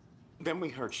here. Then we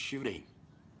heard shooting.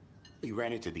 We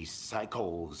ran into these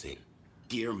psychos in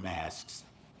deer masks.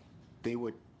 They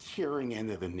were tearing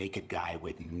into the naked guy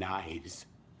with knives,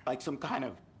 like some kind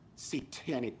of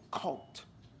satanic cult.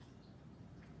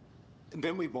 And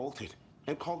then we bolted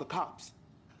and called the cops.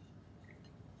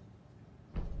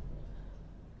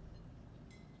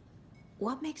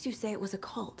 What makes you say it was a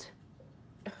cult?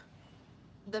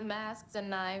 The masks and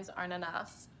knives aren't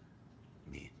enough.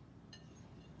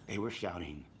 They were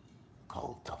shouting,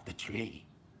 "Cult of the tree,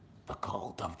 the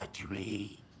cult of the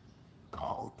tree,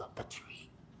 cult of the tree."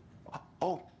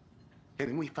 Oh, and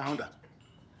then we found her.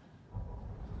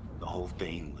 The whole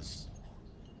thing was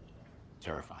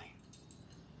terrifying.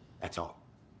 That's all.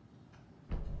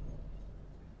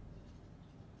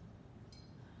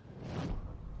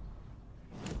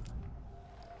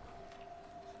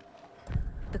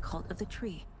 The cult of the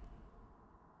tree.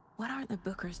 What aren't the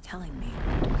Bookers telling me?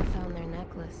 I found their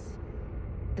necklace.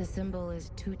 The symbol is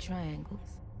 2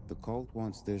 triangles. The cult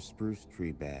wants their spruce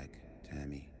tree back,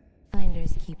 Tammy.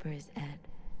 Finders keepers, Ed.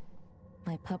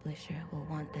 My publisher will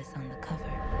want this on the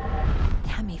cover.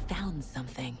 Tammy found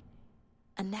something.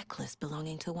 A necklace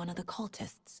belonging to one of the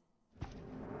cultists.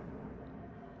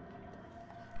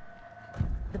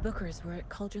 The Bookers were at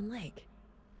Caldron Lake.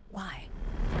 Why?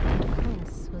 The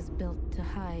fence was built to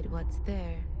hide what's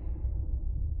there.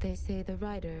 They say the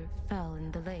writer fell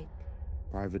in the lake.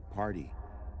 Private party.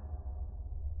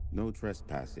 No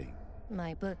trespassing.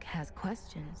 My book has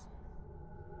questions.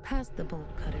 Past the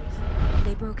bolt cutters.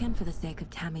 They broke in for the sake of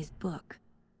Tammy's book.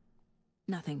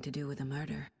 Nothing to do with a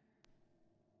murder.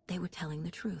 They were telling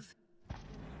the truth.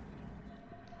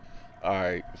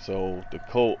 Alright, so the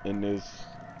cult in this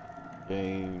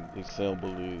game, its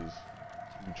symbol is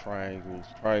two triangles.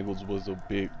 Triangles was a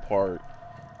big part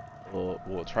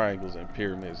well, triangles and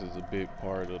pyramids is a big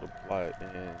part of the plot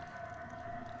and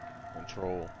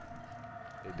control.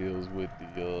 It deals with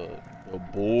the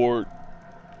board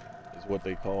is what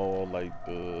they call like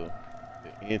the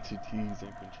entities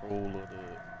in control of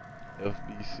the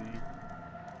FBC.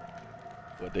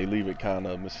 But they leave it kind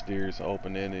of mysterious and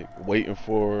open-ended, waiting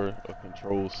for a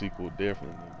Control sequel,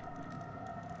 definitely.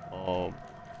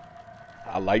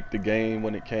 I liked the game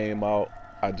when it came out.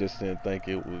 I just didn't think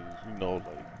it was, you know,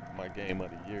 like my game of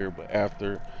the year. But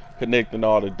after connecting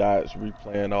all the dots,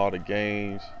 replaying all the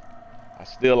games, I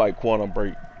still like Quantum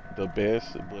Break the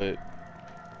best. But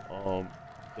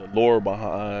the lore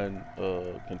behind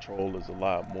Control is a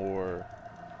lot more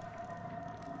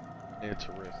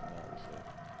interesting, I would say.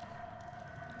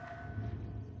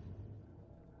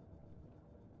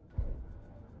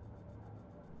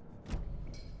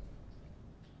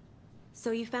 So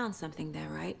you found something there,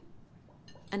 right?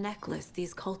 A necklace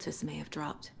these cultists may have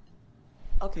dropped.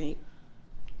 Okay.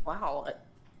 Wow.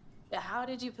 How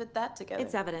did you put that together?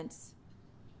 It's evidence.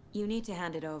 You need to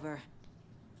hand it over.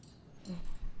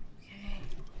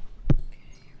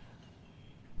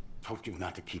 Told you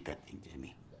not to keep that thing,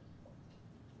 Jimmy.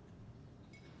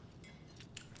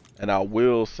 And I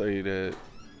will say that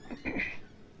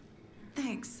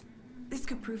Thanks. This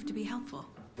could prove to be helpful.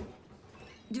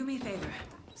 Do me a favor.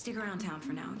 Stick around town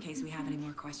for now in case we have any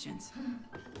more questions.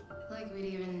 Like we'd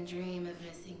even dream of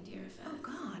missing dear Fed. Oh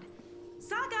God.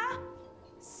 Saga!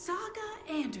 Saga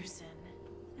Anderson.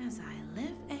 As I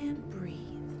live and breathe.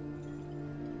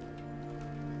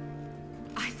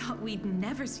 I thought we'd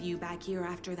never see you back here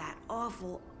after that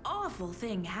awful, awful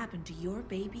thing happened to your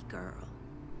baby girl.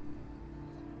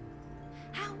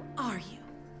 How are you?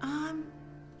 I'm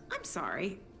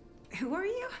sorry. Who are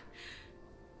you?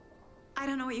 I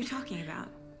don't know what you're talking about.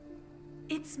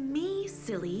 It's me,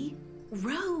 silly.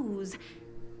 Rose.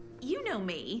 You know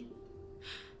me.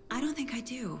 I don't think I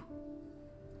do.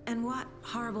 And what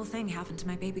horrible thing happened to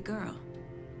my baby girl?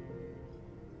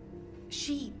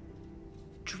 She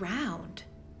drowned.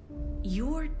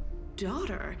 Your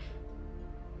daughter.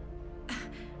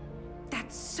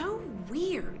 That's so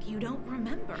weird you don't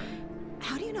remember.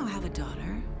 How do you know I have a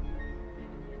daughter?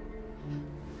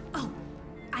 Oh,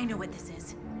 I know what this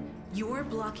is. You're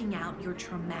blocking out your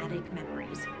traumatic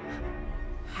memories.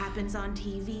 Happens on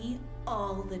TV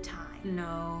all the time.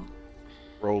 No.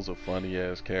 Role's a funny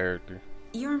ass character.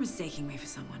 You're mistaking me for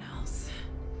someone else.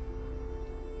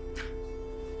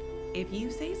 If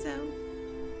you say so.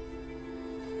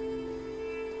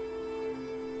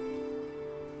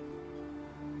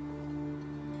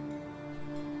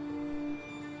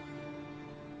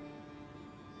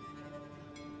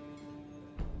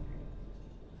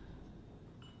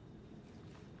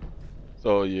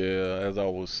 So yeah, as I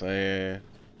was saying,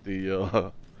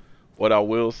 the what I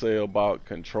will say about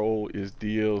Control is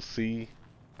DLC.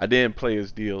 I didn't play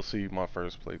as DLC my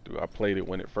first playthrough. I played it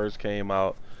when it first came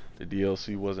out. The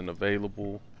DLC wasn't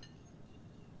available.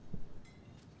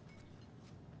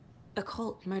 A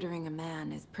cult murdering a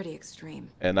man is pretty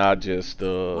extreme. And I just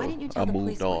I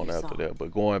moved on after that.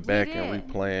 But going back and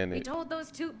replaying it told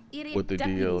those two idiot with the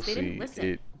deputies they didn't DLC, listen.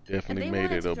 it definitely And they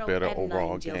made wanted it to a throw better Ed and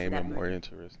overall in jail for game that and more murder.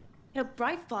 interesting. You know,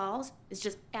 Bright Falls is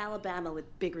just Alabama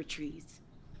with bigger trees.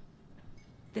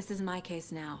 This is my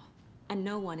case now, and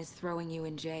no one is throwing you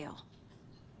in jail.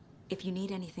 If you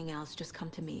need anything else, just come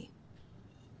to me.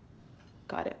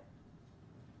 Got it.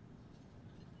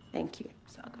 Thank you,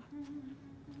 Saga.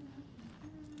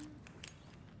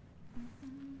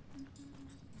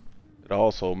 It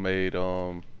also made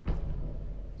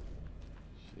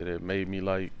it made me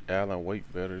like Alan Wake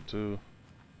better too.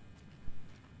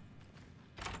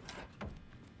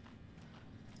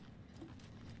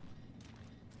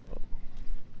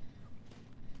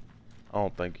 I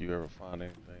don't think you ever find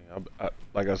anything.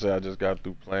 Like I said, I just got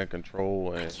through playing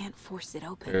Control, and I can't force it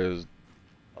open. there's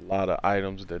a lot of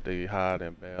items that they hide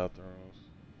in bathrooms.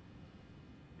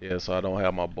 Yeah, so I don't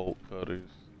have my bolt cutters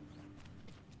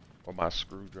or my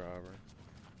screwdriver.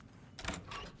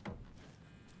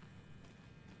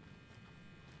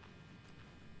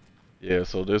 Yeah,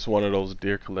 so this one of those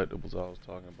deer collectibles I was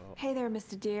talking about. Hey there,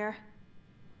 Mr. Deer.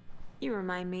 You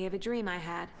remind me of a dream I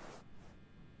had.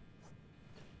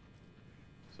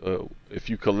 So if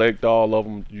you collect all of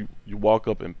them, you walk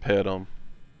up and pet them,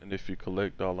 and if you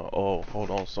collect all of, oh, hold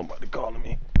on, somebody calling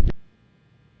me.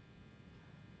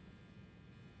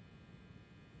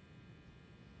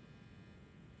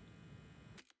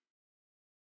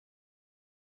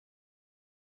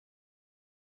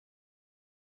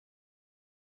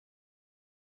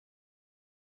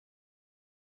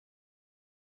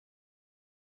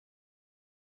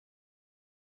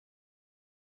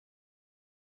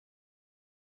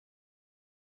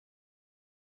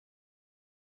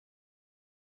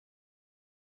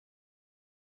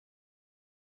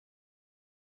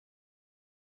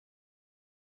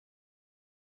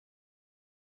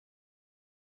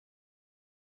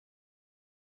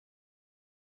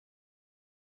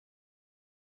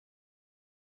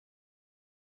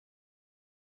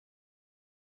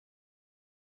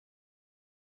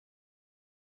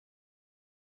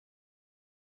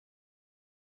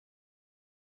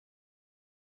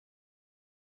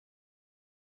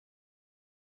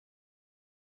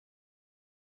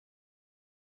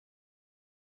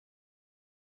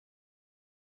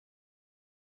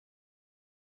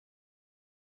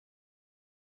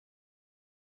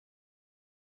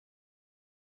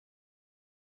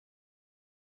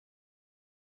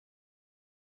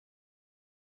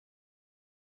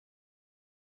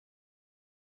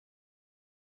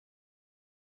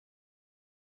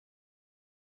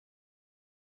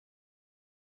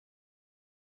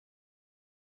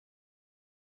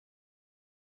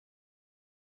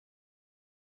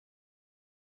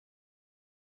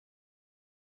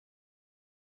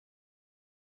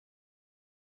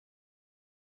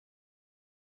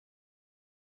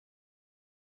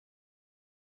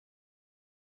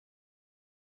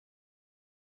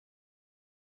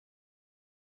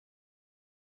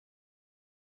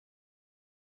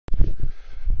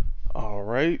 All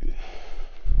right.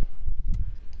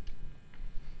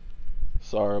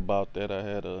 Sorry about that. I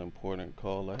had an important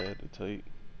call I had to take.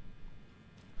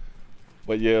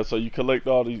 But yeah, so you collect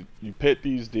all these, you pet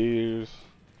these deers,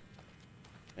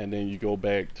 and then you go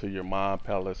back to your mind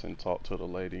palace and talk to the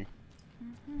lady.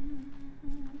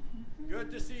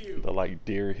 Good to see you. The like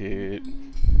deer head.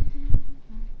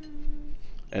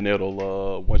 And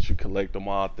it'll once you collect them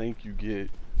all, I think you get.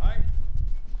 Hi.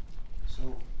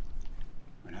 So,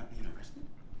 we're not being arrested?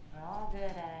 We're all good,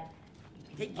 Ed.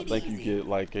 Take I it think easy. you get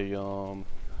like a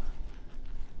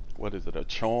what is it? A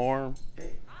charm.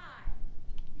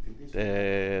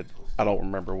 That I don't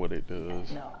remember what it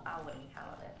does. No, I wouldn't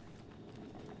count it.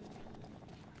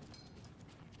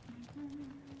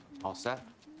 All set?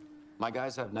 My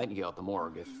guys have Nightingale at the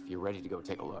morgue if you're ready to go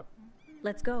take a look.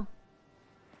 Let's go.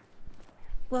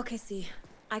 Well, Casey,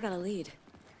 I got a lead.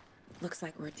 Looks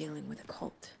like we're dealing with a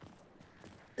cult.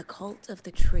 The cult of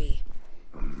the tree.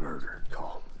 A murder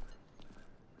cult.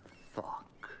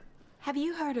 Fuck. Have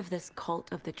you heard of this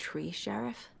cult of the tree,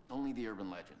 Sheriff? Only the urban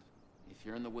legend. If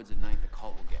you're in the woods at night, the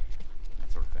cult will get you.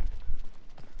 That sort of thing.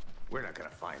 We're not gonna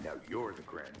find out you're the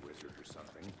Grand Wizard or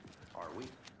something, are we?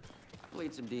 I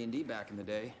played some D&D back in the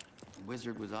day.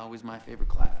 Wizard was always my favorite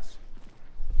class.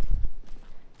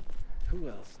 Who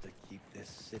else to keep this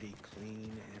city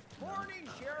clean if not Morning,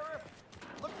 Sheriff.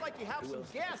 Looks like you have Who some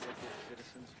else guests.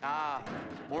 citizens? Ah,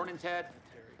 morning, Ted.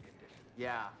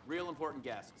 Yeah, real important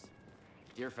guests.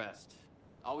 Deerfest.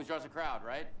 Always draws a crowd,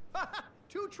 right?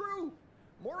 Too true.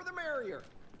 More the merrier.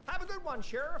 Have a good one,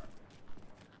 Sheriff.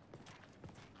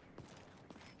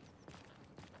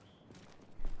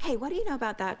 Hey, what do you know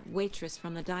about that waitress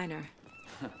from the diner?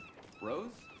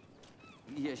 Rose?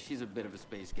 Yeah, she's a bit of a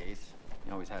space case.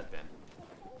 Always has been.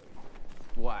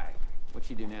 Why? What'd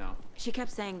she do now? She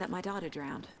kept saying that my daughter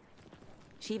drowned.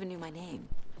 She even knew my name.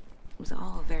 It was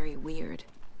all very weird.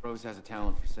 Rose has a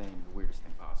talent for saying the weirdest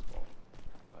thing possible.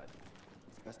 But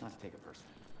it's best not to take it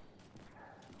personally.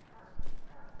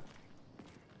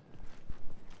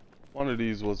 One of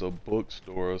these was a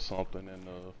bookstore or something in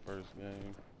the first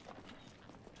game.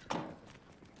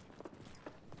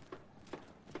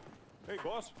 Hey,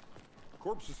 boss.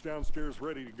 Corpse is downstairs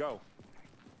ready to go.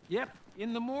 Yep,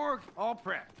 in the morgue, all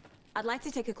prepped. I'd like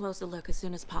to take a closer look as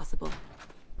soon as possible.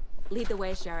 Lead the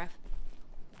way, Sheriff.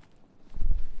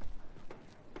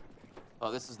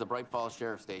 Oh, this is the Bright Falls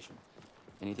Sheriff Station.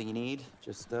 Anything you need,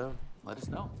 just let us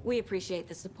know. We appreciate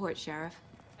the support, Sheriff.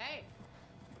 Hey!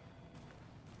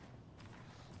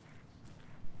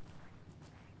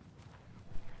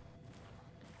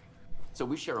 So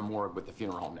we share a morgue with the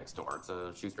funeral home next door. It's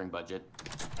a shoestring budget.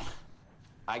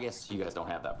 I guess you guys don't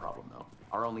have that problem, though.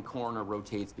 Our only coroner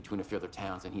rotates between a few other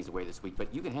towns, and he's away this week,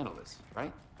 but you can handle this,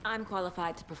 right? I'm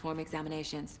qualified to perform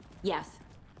examinations. Yes.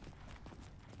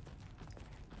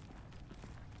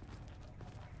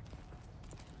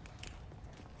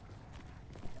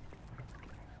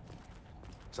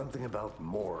 Something about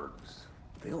morgues.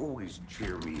 They always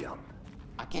cheer me up.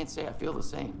 I can't say I feel the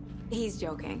same. He's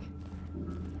joking.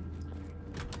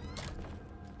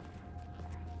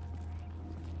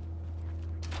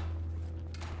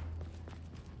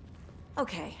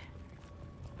 Okay.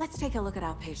 Let's take a look at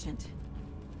our patient.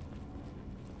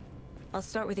 I'll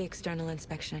start with the external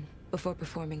inspection before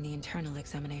performing the internal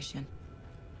examination.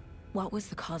 What was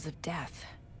the cause of death?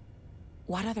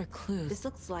 What other clues? This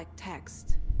looks like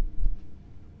text.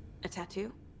 A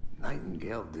tattoo?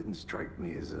 Nightingale didn't strike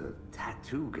me as a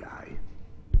tattoo guy.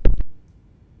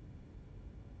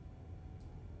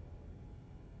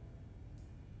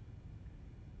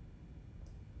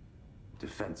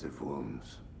 Defensive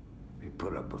wounds. He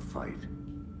put up a fight.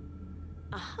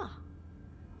 Aha.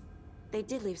 They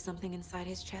did leave something inside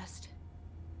his chest.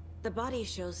 The body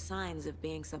shows signs of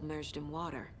being submerged in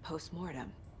water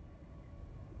post-mortem.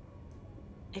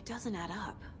 It doesn't add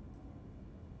up.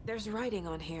 There's writing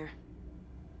on here.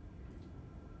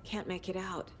 Can't make it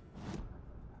out.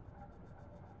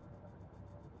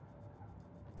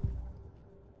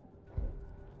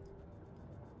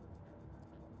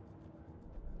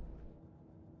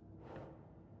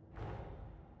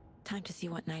 Time to see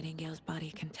what Nightingale's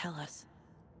body can tell us.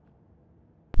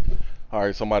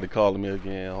 Alright, somebody calling me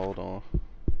again. Hold on.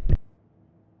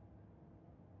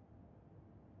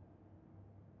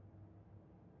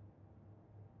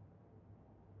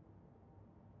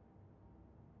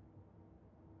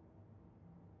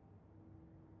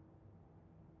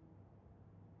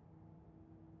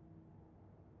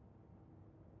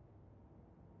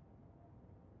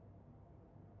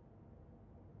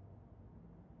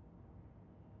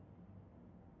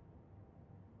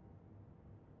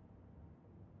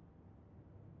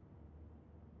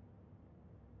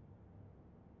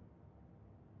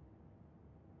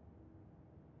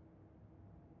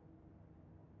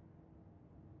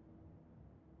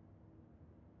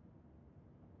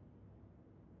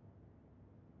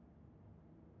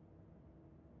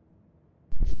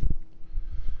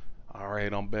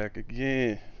 Alright, I'm back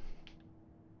again.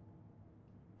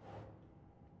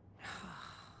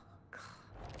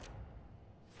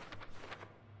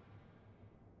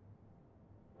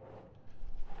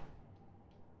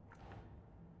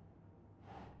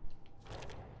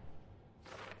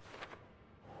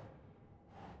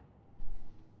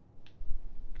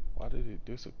 Why did it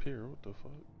disappear? What the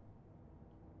fuck?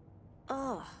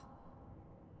 Ugh.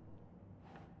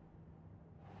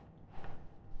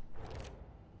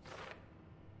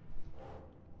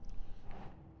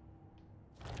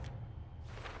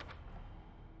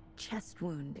 Chest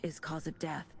wound is cause of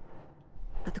death,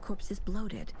 but the corpse is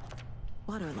bloated,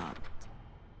 waterlogged.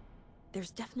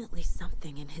 There's definitely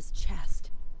something in his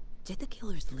chest. Did the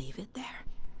killers leave it there?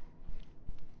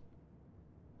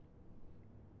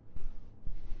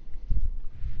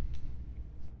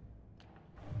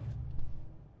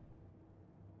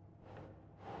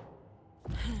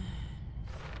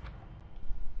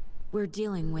 We're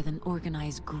dealing with an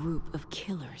organized group of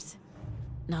killers,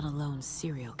 not a lone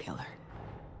serial killer.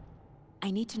 I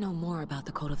need to know more about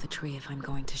the Code of the Tree if I'm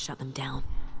going to shut them down.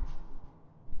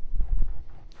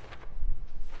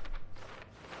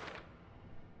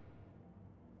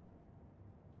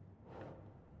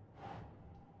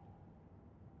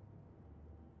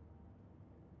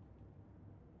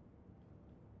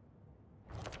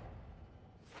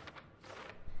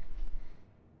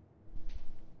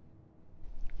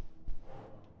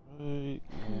 Right,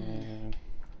 man.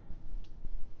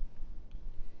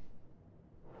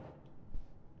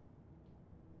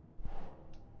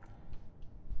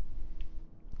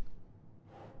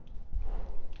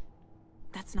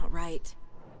 That's not right.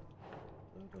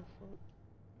 Where the fuck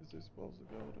is this supposed to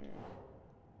go then?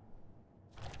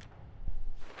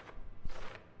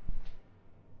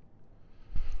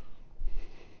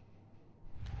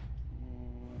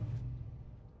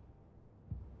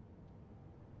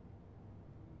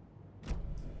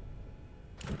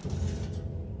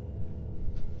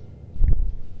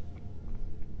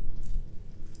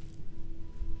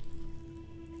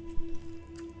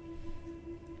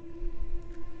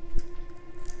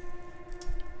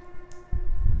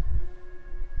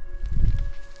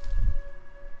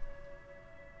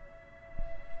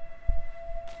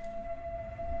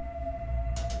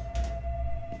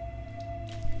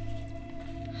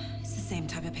 It's the same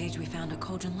type of page we found at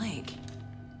Caldron Lake.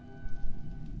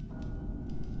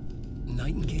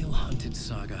 Nightingale hunted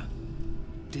Saga.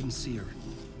 Didn't see her.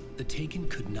 The Taken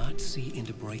could not see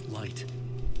into bright light.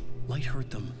 Light hurt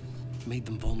them, made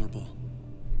them vulnerable.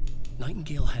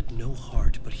 Nightingale had no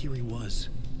heart, but here he was,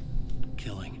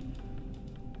 killing.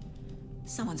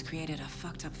 Someone's created a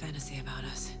fucked up fantasy about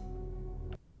us.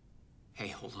 Hey,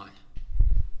 hold on.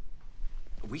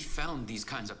 We found these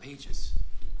kinds of pages.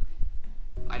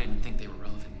 I didn't think they were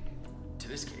relevant to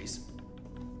this case.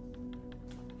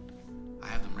 I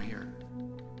have them right here.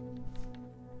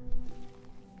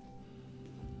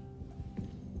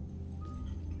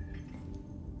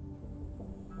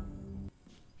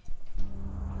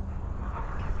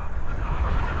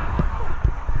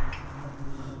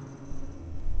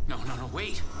 No,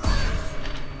 wait!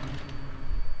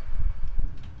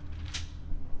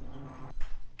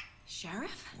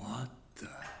 Sheriff? What the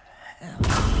hell?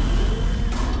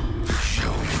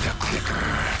 Show me the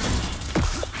clicker.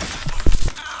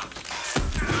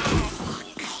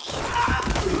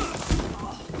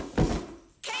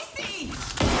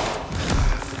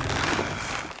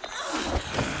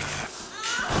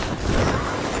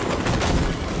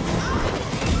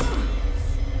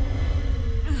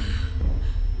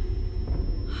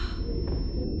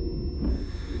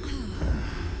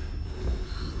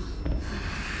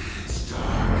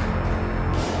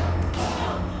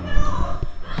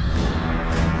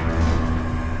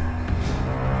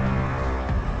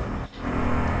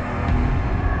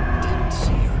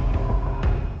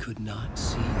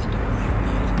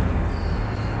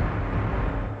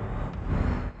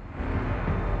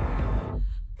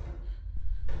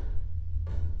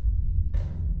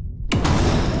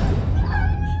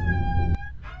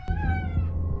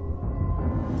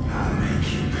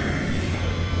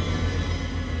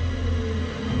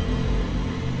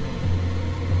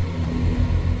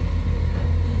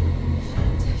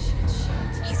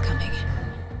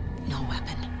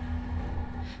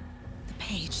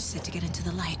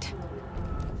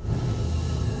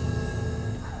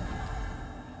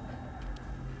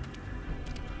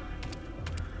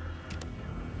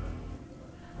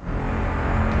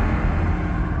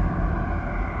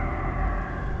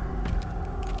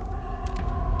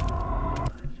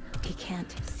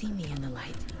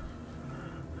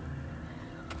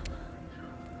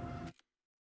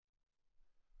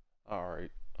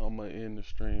 the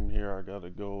stream here. I gotta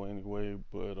go anyway,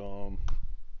 but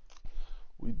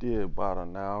we did about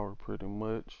an hour pretty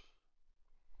much.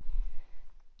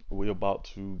 We about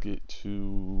to get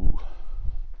to,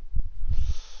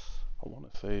 I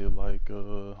want to say like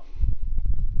the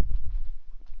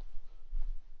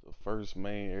first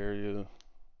main area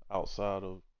outside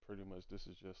of pretty much this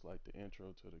is just like the intro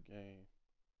to the game.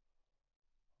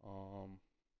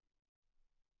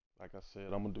 Like I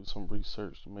said, I'm gonna do some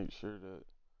research to make sure that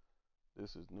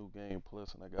this is New Game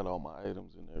Plus and I got all my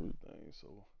items and everything,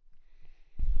 so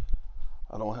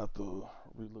I don't have to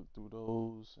relook through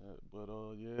those. But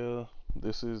yeah,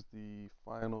 this is the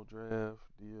final draft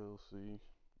DLC,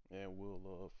 and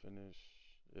we'll finish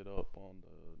it up on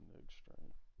the next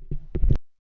stream.